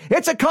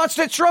 It's a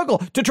constant struggle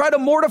to try to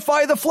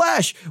mortify the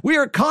flesh. We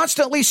are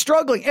constantly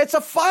struggling. It's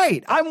a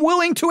fight. I'm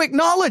willing to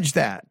acknowledge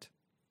that.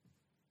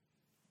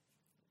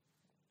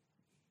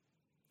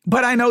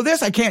 But I know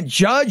this, I can't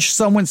judge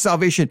someone's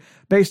salvation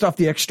based off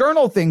the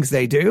external things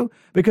they do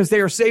because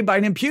they are saved by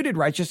an imputed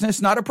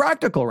righteousness, not a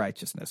practical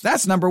righteousness.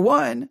 That's number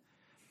one.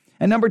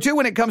 And number two,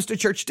 when it comes to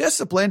church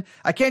discipline,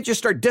 I can't just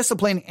start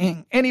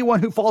disciplining anyone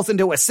who falls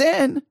into a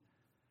sin.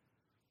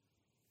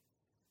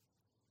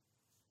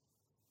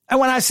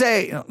 And when I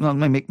say, let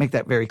me make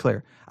that very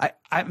clear.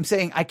 I'm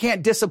saying I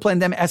can't discipline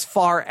them as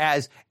far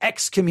as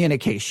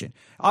excommunication.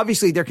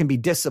 Obviously, there can be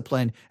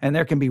discipline and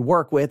there can be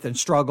work with and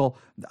struggle.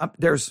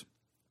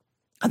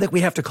 I think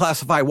we have to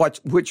classify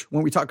which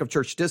when we talk of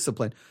church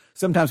discipline.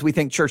 Sometimes we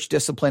think church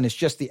discipline is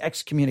just the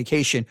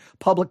excommunication,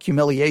 public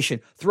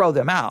humiliation, throw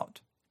them out.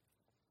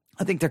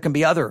 I think there can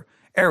be other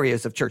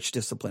areas of church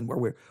discipline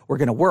where we're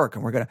going to work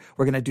and we're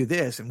going to do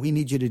this and we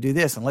need you to do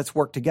this and let's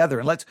work together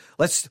and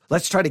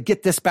let's try to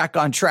get this back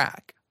on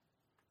track.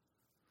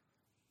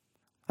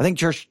 I think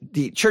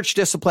the church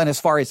discipline as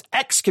far as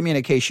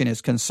excommunication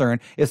is concerned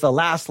is the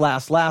last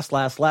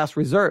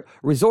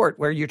resort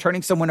where you're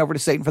turning someone over to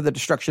Satan for the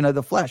destruction of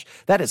the flesh.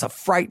 That is a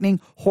frightening,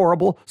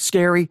 horrible,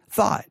 scary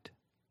thought.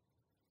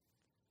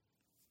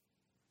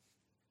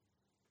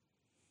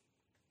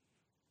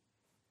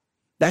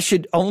 That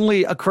should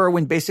only occur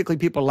when basically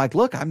people are like,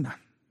 look,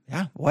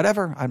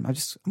 whatever. I'm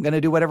going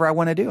to do whatever I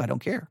want to do. I don't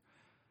care.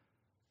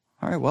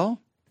 All right, well,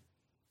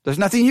 there's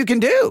nothing you can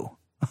do.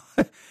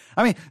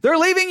 I mean, they're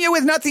leaving you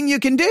with nothing you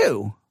can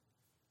do.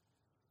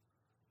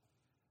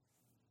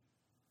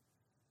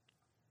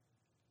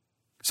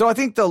 So I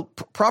think the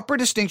proper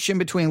distinction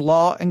between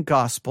law and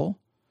gospel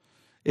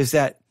is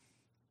that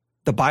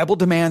the Bible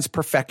demands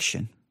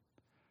perfection,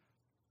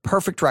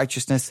 perfect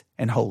righteousness,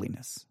 and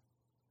holiness.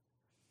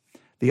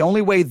 The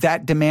only way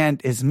that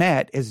demand is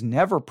met is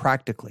never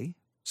practically.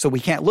 So we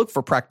can't look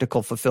for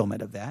practical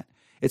fulfillment of that.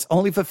 It's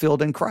only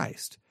fulfilled in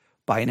Christ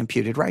by an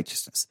imputed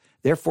righteousness.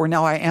 Therefore,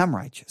 now I am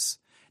righteous.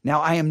 Now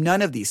I am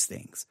none of these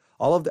things.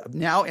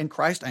 Now in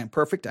Christ, I am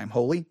perfect. I'm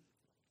holy.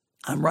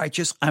 I'm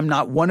righteous. I'm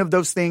not one of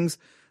those things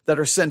that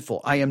are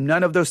sinful. I am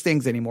none of those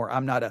things anymore.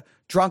 I'm not a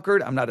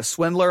drunkard. I'm not a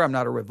swindler. I'm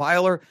not a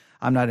reviler.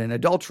 I'm not an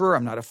adulterer.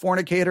 I'm not a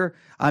fornicator.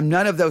 I'm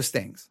none of those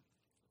things.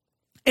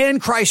 In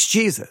Christ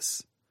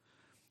Jesus.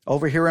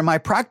 Over here in my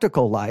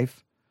practical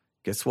life,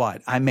 guess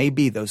what? I may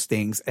be those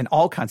things in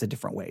all kinds of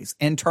different ways.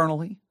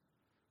 Internally,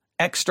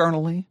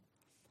 externally,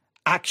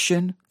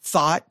 action,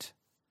 thought.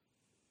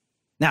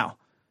 Now,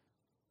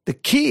 the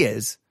key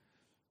is,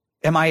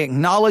 am I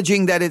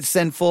acknowledging that it's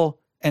sinful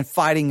and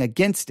fighting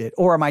against it?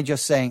 Or am I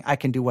just saying I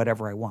can do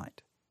whatever I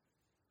want?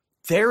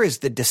 There is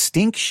the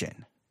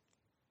distinction.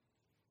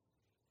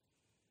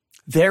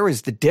 There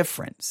is the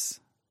difference.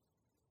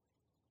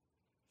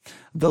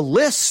 The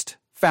list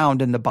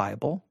found in the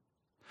Bible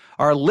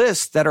are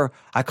lists that are,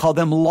 I call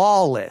them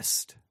law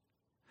lists.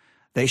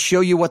 They show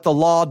you what the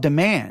law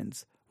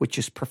demands, which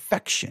is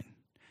perfection.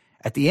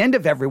 At the end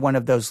of every one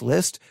of those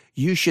lists,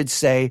 you should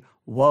say,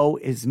 woe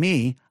is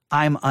me,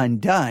 I'm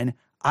undone.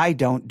 I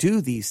don't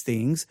do these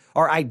things,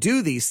 or I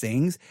do these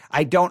things.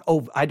 I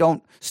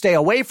don't stay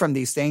away from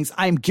these things.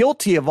 I'm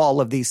guilty of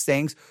all of these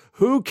things.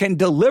 Who can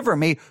deliver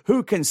me?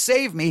 Who can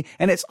save me?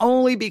 And it's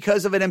only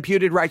because of an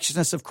imputed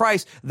righteousness of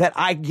Christ that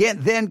I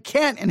then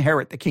can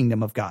inherit the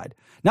kingdom of God.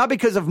 Not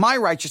because of my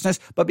righteousness,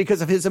 but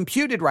because of his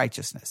imputed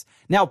righteousness.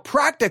 Now,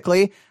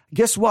 practically,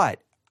 guess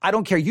what? I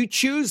don't care. You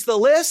choose the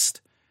list.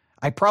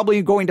 I'm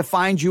probably going to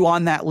find you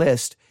on that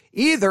list,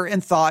 either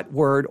in thought,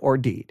 word, or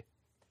deed.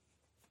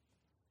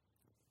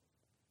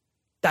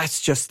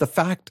 That's just the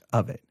fact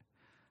of it.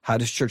 How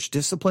does church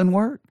discipline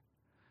work?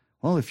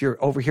 Well, if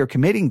you're over here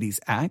committing these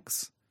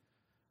acts,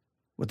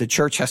 well, the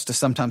church has to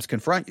sometimes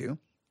confront you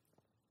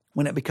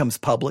when it becomes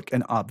public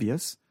and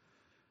obvious.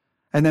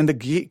 And then the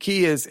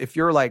key is, if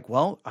you're like,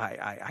 well,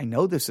 I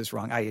know this is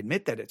wrong. I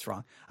admit that it's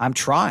wrong. I'm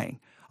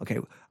trying. Okay,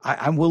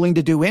 I'm willing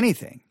to do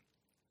anything.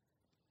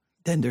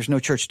 Then there's no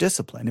church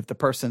discipline. If the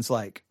person's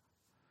like,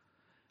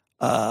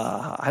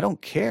 I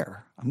don't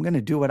care. I'm going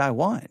to do what I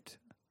want.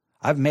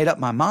 I've made up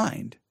my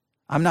mind.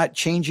 I'm not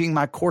changing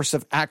my course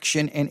of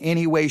action in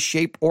any way,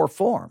 shape, or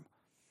form.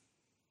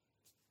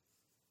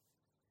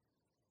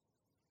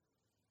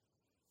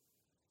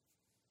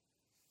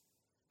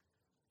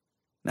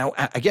 Now,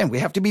 again, we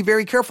have to be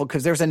very careful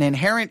because there's an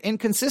inherent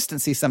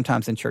inconsistency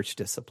sometimes in church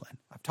discipline.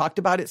 I've talked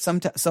about it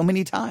so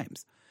many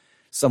times.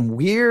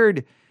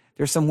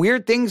 There's some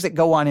weird things that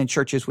go on in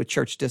churches with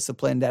church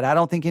discipline that I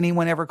don't think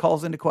anyone ever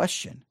calls into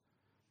question.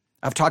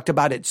 I've talked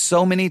about it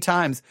so many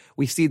times.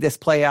 We see this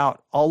play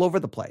out all over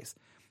the place.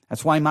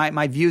 That's why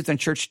my views on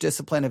church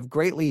discipline have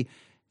greatly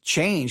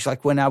changed.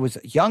 Like when I was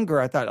younger,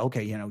 I thought,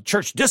 okay,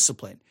 church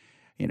discipline,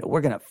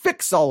 we're going to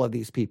fix all of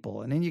these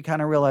people. And then you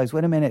kind of realize,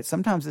 wait a minute,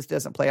 sometimes this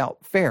doesn't play out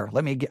fair.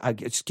 I'll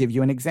just give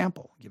you an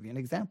example.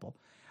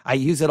 I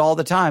use it all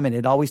the time and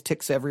it always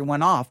ticks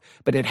everyone off,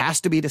 but it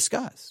has to be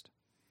discussed.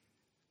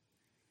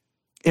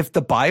 If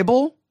the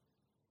Bible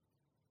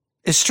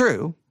is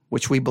true,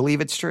 which we believe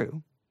it's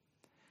true,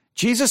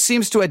 Jesus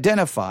seems to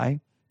identify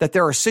that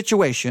there are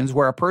situations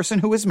where a person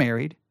who is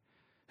married,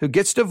 who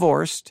gets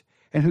divorced,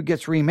 and who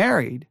gets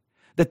remarried,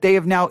 that they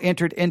have now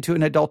entered into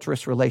an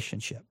adulterous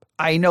relationship.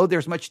 I know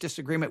there's much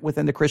disagreement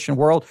within the Christian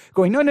world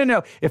going,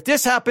 no. If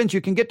this happens,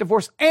 you can get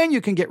divorced and you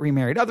can get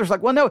remarried. Others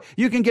like, well, no,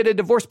 you can get a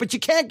divorce, but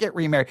you can't get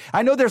remarried.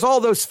 I know there's all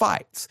those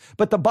fights,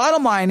 but the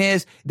bottom line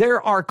is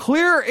there are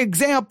clear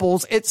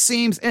examples, it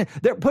seems,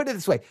 put it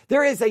this way,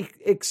 there is a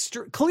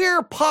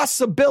clear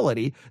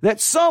possibility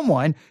that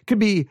someone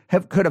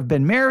could have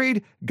been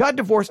married, got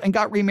divorced, and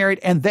got remarried,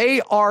 and they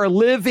are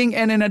living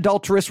in an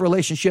adulterous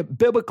relationship,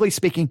 biblically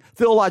speaking,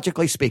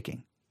 theologically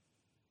speaking.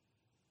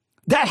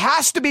 That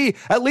has to be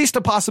at least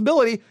a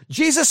possibility.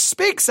 Jesus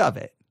speaks of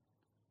it.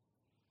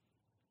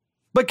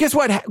 But guess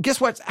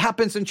what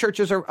happens in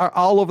churches are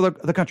all over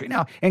the country.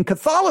 Now, in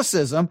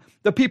Catholicism,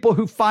 the people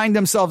who find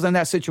themselves in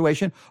that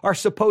situation are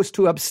supposed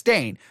to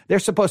abstain. They're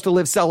supposed to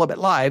live celibate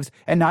lives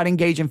and not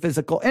engage in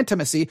physical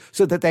intimacy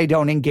so that they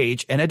don't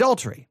engage in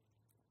adultery.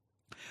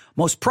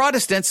 Most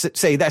Protestants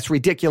say that's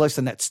ridiculous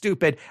and that's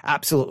stupid.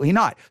 Absolutely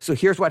not. So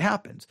here's what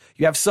happens.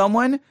 You have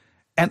someone,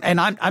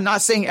 and I'm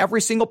not saying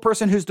every single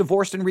person who's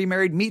divorced and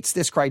remarried meets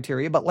this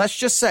criteria, but let's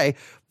just say,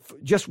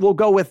 we'll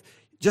go with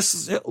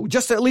just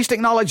at least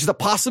acknowledge the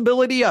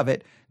possibility of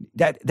it,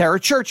 that there are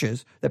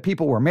churches that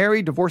people were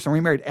married, divorced, and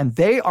remarried, and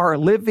they are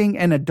living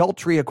in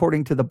adultery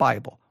according to the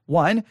Bible.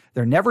 1,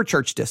 they're never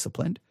church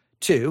disciplined.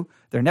 2,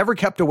 they're never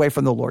kept away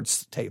from the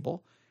Lord's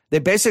table. They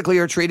basically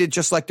are treated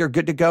just like they're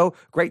good to go,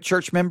 great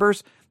church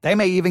members. They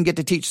may even get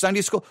to teach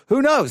Sunday school.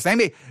 Who knows? They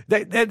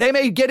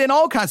may get in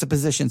all kinds of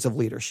positions of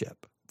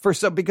leadership.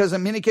 Because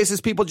in many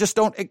cases, people just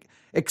don't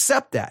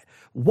accept that.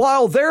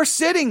 While they're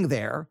sitting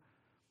there,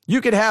 you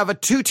could have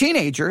 2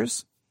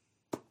 teenagers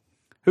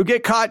who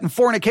get caught in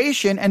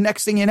fornication, and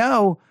next thing you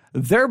know,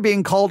 they're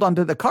being called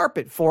onto the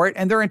carpet for it,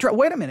 and they're in trouble.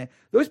 Wait a minute.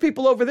 Those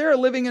people over there are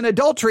living in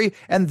adultery,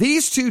 and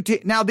these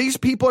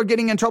people are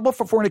getting in trouble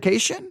for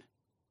fornication?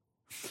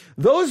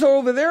 Those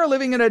over there are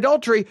living in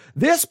adultery.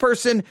 These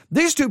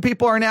two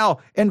people are now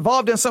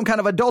involved in some kind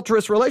of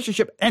adulterous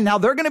relationship, and now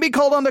they're going to be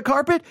called on the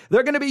carpet?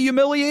 They're going to be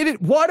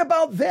humiliated? What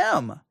about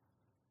them?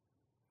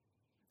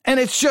 And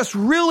it's just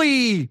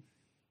really...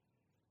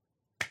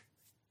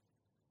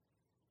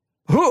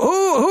 Who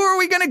are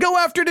we going to go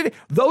after today?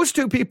 Those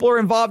two people are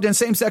involved in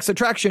same-sex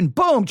attraction.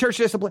 Boom, church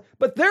discipline.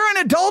 But they're in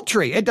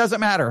adultery. It doesn't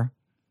matter.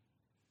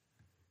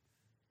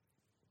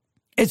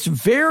 It's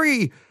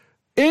very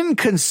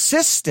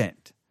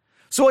inconsistent.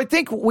 So I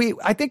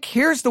think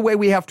here's the way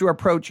we have to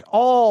approach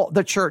all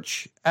the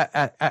church.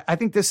 I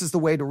think this is the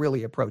way to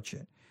really approach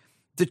it.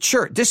 The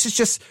church,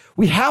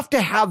 we have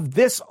to have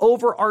this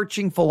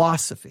overarching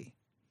philosophy.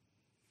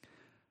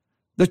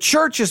 The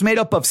church is made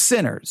up of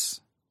sinners.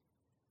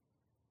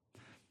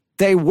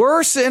 They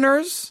were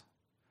sinners,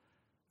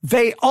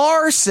 they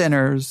are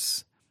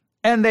sinners,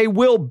 and they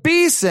will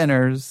be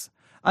sinners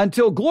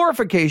until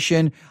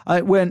glorification,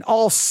 when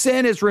all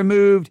sin is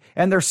removed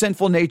and their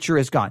sinful nature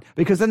is gone.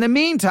 Because in the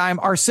meantime,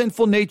 our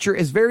sinful nature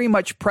is very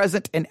much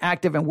present and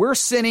active, and we're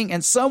sinning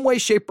in some way,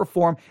 shape, or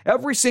form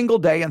every single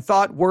day in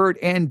thought, word,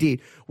 and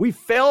deed. We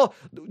fail.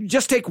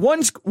 Just take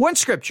one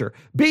scripture.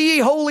 Be ye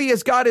holy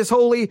as God is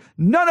holy.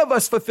 None of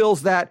us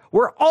fulfills that.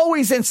 We're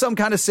always in some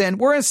kind of sin.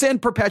 We're in sin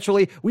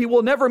perpetually. We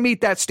will never meet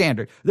that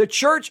standard. The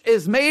church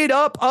is made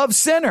up of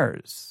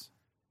sinners.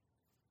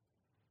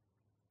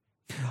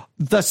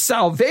 The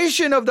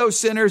salvation of those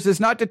sinners is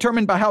not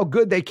determined by how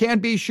good they can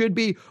be, should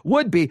be,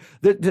 would be.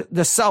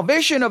 The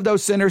salvation of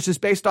those sinners is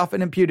based off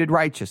an imputed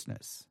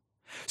righteousness.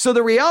 So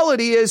the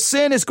reality is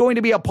sin is going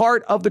to be a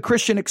part of the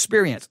Christian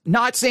experience.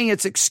 Not saying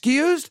it's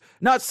excused,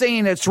 not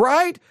saying it's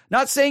right,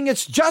 not saying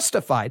it's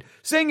justified,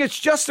 saying it's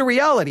just a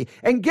reality.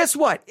 And guess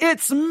what?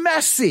 It's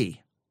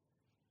messy.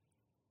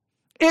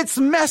 It's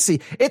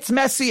messy. It's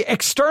messy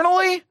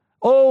externally.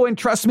 Oh, and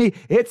trust me,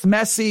 it's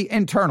messy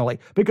internally,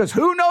 because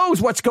who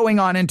knows what's going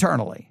on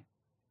internally?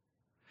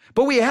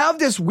 But we have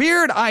this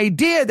weird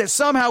idea that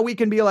somehow we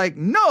can be like,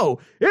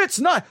 no, it's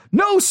not.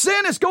 No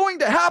sin is going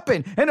to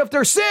happen. And if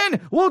there's sin,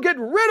 we'll get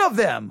rid of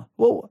them.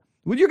 Well,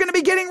 you're going to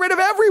be getting rid of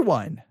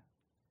everyone.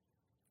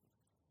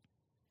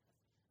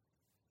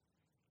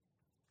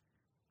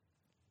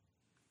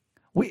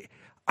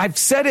 I've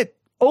said it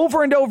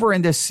over and over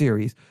in this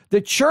series.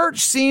 The church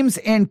seems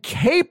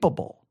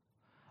incapable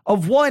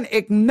of one,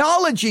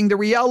 acknowledging the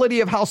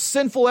reality of how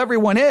sinful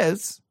everyone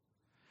is.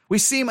 We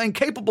seem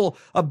incapable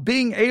of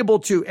being able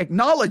to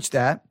acknowledge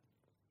that.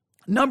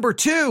 Number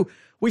two,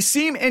 we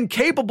seem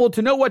incapable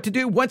to know what to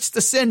do once the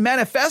sin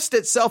manifests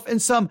itself in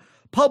some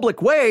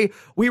public way.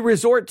 We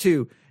resort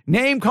to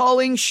name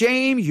calling,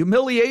 shame,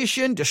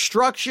 humiliation,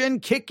 destruction,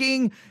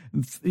 kicking,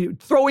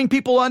 throwing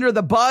people under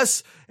the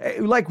bus.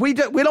 Like we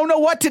don't know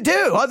what to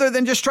do other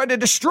than just try to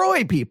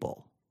destroy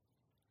people.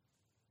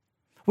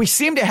 We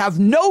seem to have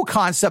no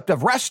concept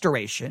of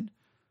restoration.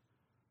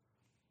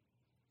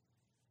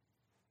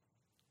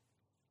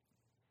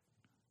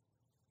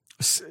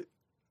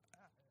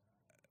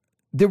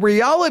 The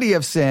reality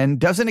of sin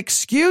doesn't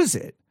excuse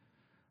it,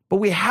 but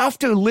we have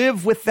to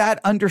live with that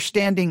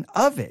understanding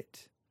of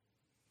it.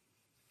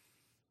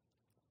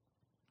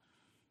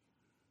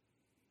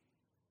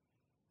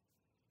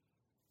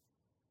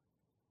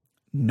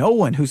 No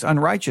one who's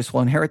unrighteous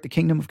will inherit the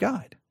kingdom of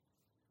God.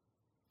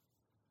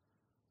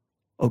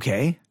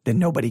 Okay, then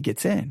nobody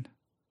gets in.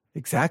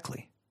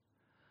 Exactly.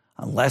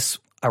 Unless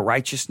a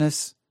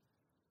righteousness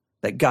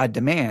that God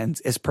demands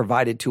is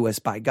provided to us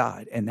by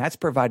God. And that's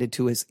provided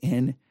to us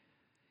in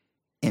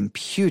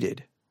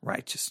imputed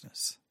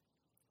righteousness,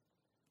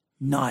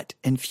 not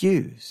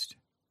infused.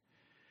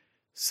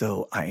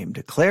 So I am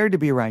declared to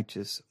be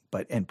righteous,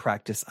 but in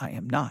practice I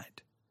am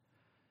not.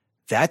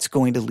 That's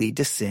going to lead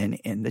to sin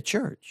in the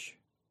church.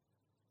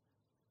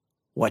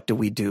 What do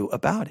we do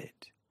about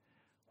it?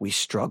 We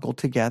struggle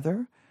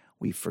together.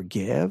 We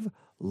forgive.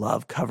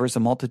 Love covers a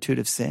multitude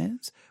of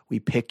sins. We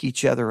pick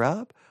each other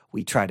up.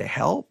 We try to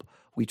help.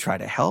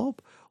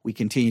 We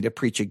continue to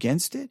preach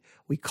against it.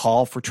 We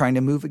call for trying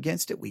to move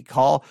against it. We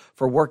call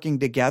for working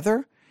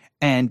together.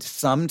 And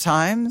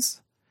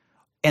sometimes,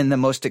 in the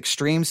most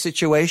extreme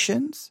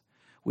situations,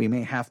 we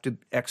may have to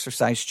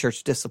exercise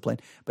church discipline.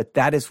 But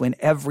that is when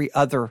every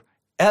other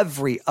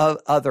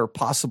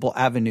possible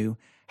avenue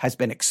has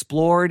been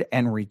explored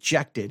and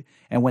rejected.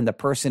 And when the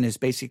person is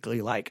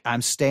basically like,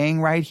 I'm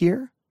staying right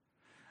here.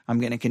 I'm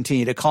going to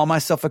continue to call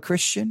myself a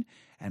Christian,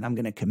 and I'm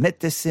going to commit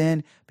this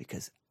sin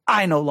because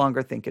I no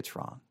longer think it's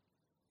wrong.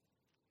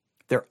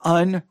 They're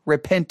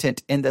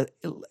unrepentant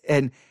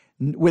and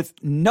with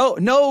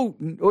no,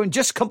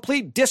 just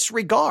complete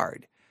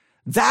disregard.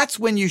 That's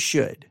when you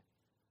should.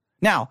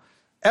 Now,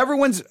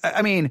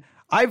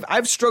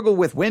 I've struggled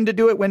with when to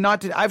do it, when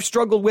not to. I've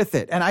struggled with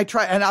it, and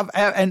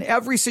in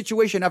every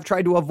situation I've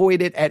tried to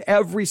avoid it.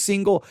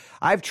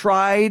 I've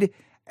tried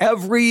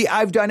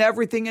I've done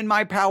everything in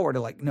my power to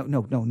like,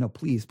 no,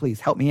 please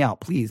help me out.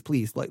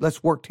 Please, like,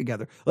 let's work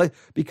together.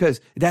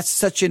 Because that's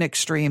such an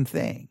extreme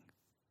thing.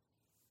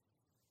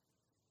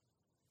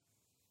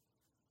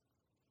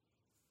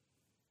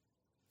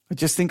 I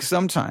just think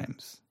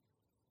sometimes,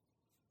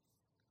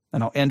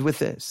 and I'll end with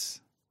this,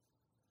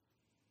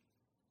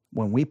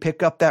 when we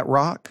pick up that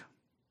rock,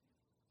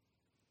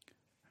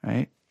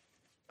 right?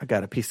 I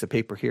got a piece of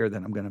paper here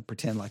that I'm going to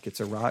pretend like it's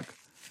a rock.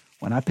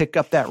 When I pick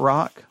up that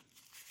rock,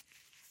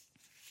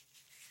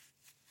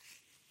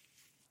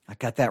 I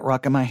got that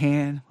rock in my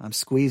hand. I'm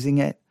squeezing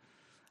it.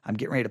 I'm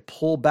getting ready to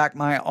pull back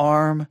my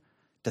arm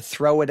to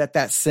throw it at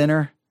that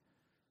sinner,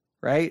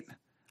 right?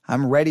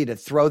 I'm ready to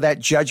throw that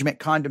judgment,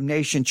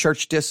 condemnation,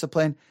 church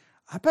discipline.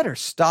 I better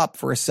stop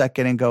for a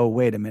second and go,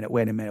 wait a minute.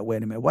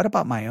 What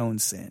about my own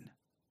sin?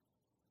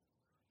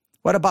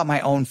 What about my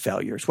own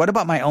failures? What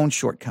about my own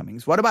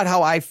shortcomings? What about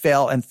how I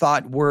fail in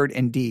thought, word,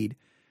 and deed?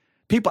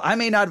 People, I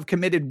may not have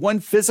committed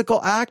one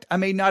physical act. I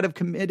may not have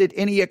committed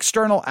any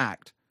external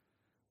act.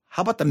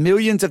 How about the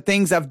millions of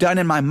things I've done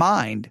in my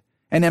mind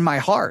and in my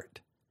heart?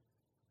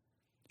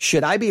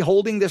 Should I be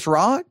holding this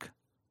rock?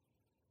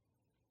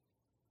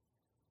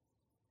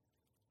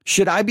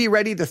 Should I be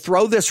ready to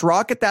throw this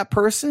rock at that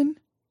person?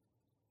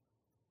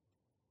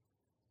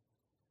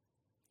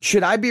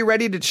 Should I be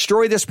ready to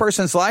destroy this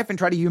person's life and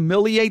try to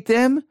humiliate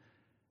them?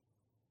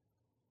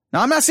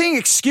 Now, I'm not saying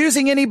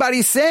excusing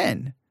anybody's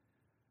sin.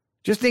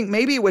 Just think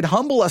maybe it would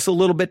humble us a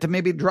little bit to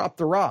maybe drop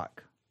the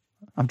rock.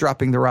 I'm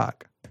dropping the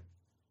rock.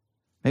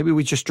 Maybe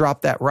we just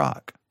drop that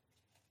rock.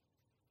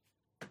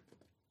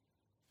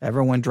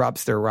 Everyone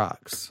drops their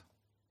rocks.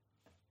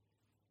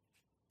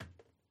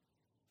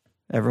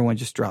 Everyone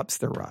just drops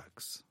their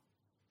rocks.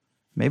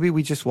 Maybe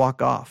we just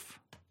walk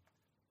off.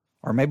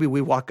 Or maybe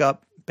we walk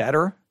up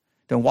better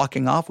than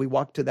walking off. We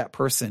walk to that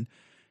person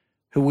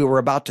who we were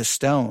about to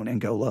stone and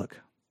go, look,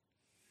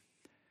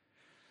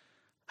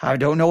 I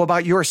don't know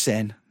about your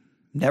sin.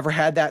 Never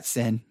had that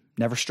sin.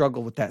 Never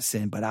struggled with that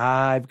sin. But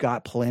I've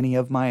got plenty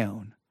of my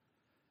own.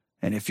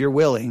 And if you're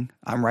willing,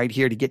 I'm right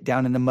here to get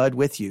down in the mud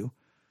with you.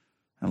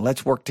 And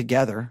let's work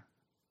together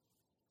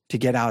to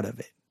get out of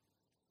it.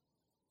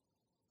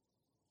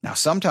 Now,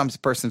 sometimes the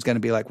person's going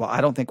to be like, well, I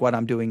don't think what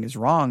I'm doing is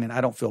wrong, and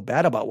I don't feel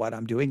bad about what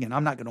I'm doing, and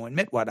I'm not going to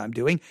admit what I'm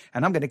doing,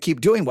 and I'm going to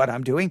keep doing what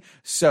I'm doing,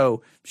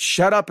 so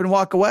shut up and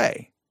walk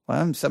away.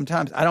 Well,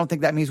 sometimes I don't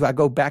think that means I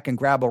go back and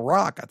grab a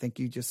rock. I think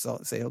you just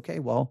say, okay,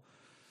 well,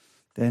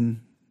 then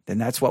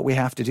that's what we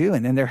have to do,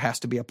 and then there has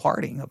to be a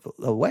parting of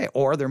the way,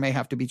 or there may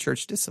have to be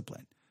church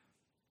discipline.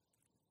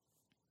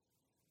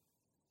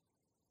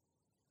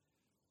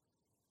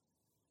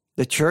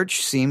 The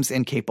church seems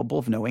incapable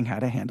of knowing how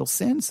to handle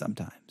sin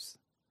sometimes.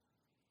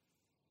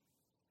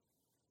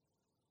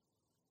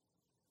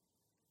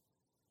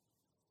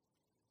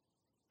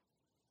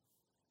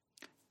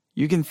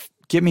 You can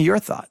give me your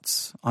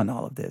thoughts on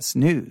all of this.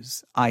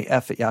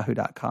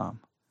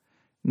 newsif@yahoo.com.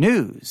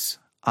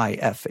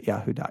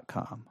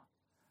 newsif@yahoo.com.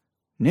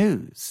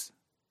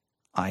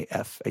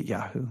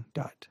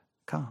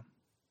 newsif@yahoo.com.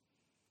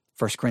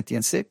 1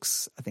 Corinthians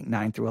 6, I think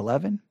 9 through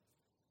 11.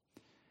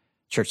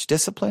 Church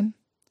discipline,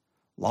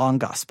 law and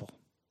gospel.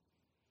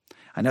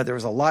 I know there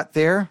was a lot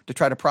there to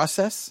try to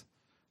process.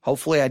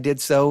 Hopefully I did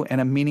so in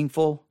a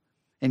meaningful,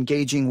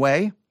 engaging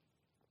way.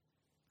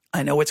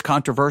 I know it's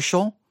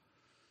controversial.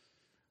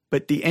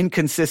 But the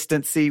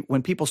inconsistency,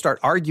 when people start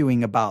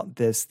arguing about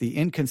this, the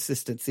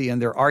inconsistency in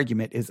their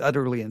argument is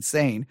utterly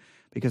insane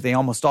because they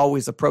almost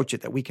always approach it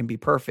that we can be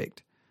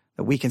perfect,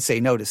 that we can say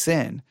no to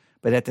sin.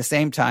 But at the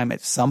same time, at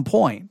some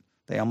point,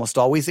 they almost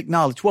always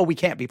acknowledge, well, we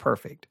can't be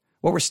perfect.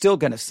 Well, we're still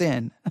going to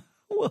sin.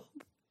 Well,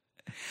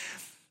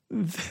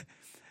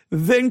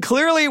 then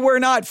clearly we're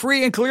not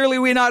free and clearly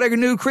we're not a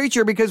new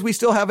creature because we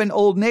still have an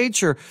old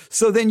nature.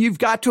 So then you've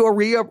got to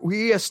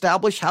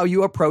reestablish how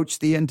you approach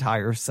the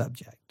entire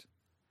subject.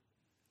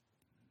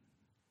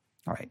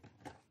 All right.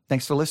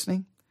 Thanks for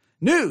listening.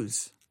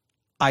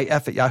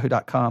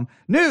 newsif@yahoo.com.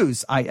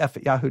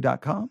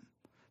 newsif@yahoo.com.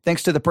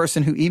 Thanks to the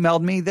person who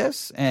emailed me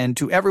this and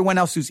to everyone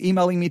else who's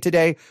emailing me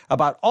today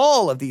about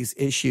all of these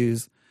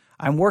issues.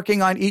 I'm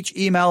working on each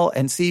email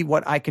and see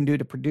what I can do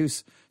to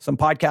produce some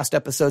podcast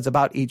episodes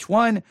about each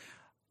one.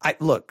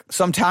 Look,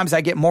 sometimes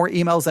I get more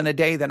emails in a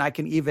day than I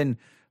can even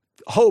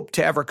hope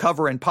to ever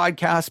cover in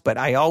podcasts, but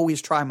I always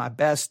try my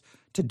best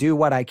to do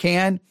what I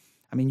can.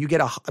 I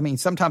mean,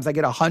 sometimes I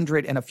get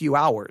 100 in a few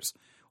hours.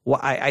 Well,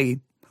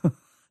 I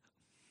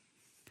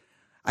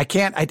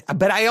can't,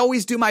 but I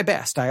always do my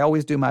best. And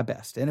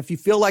if you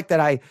feel like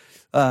that I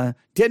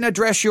didn't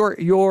address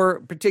your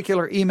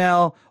particular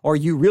email or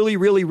you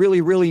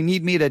really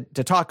need me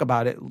to talk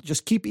about it,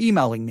 just keep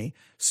emailing me.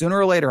 Sooner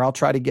or later, I'll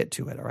try to get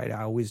to it. All right.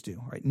 I always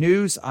do. All right.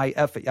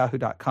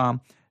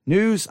 newsif@yahoo.com.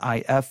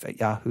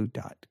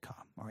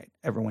 newsif@yahoo.com. All right.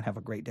 Everyone have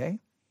a great day.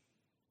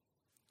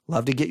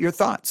 Love to get your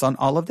thoughts on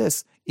all of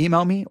this.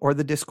 Email me or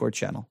the Discord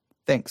channel.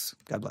 Thanks.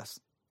 God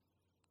bless.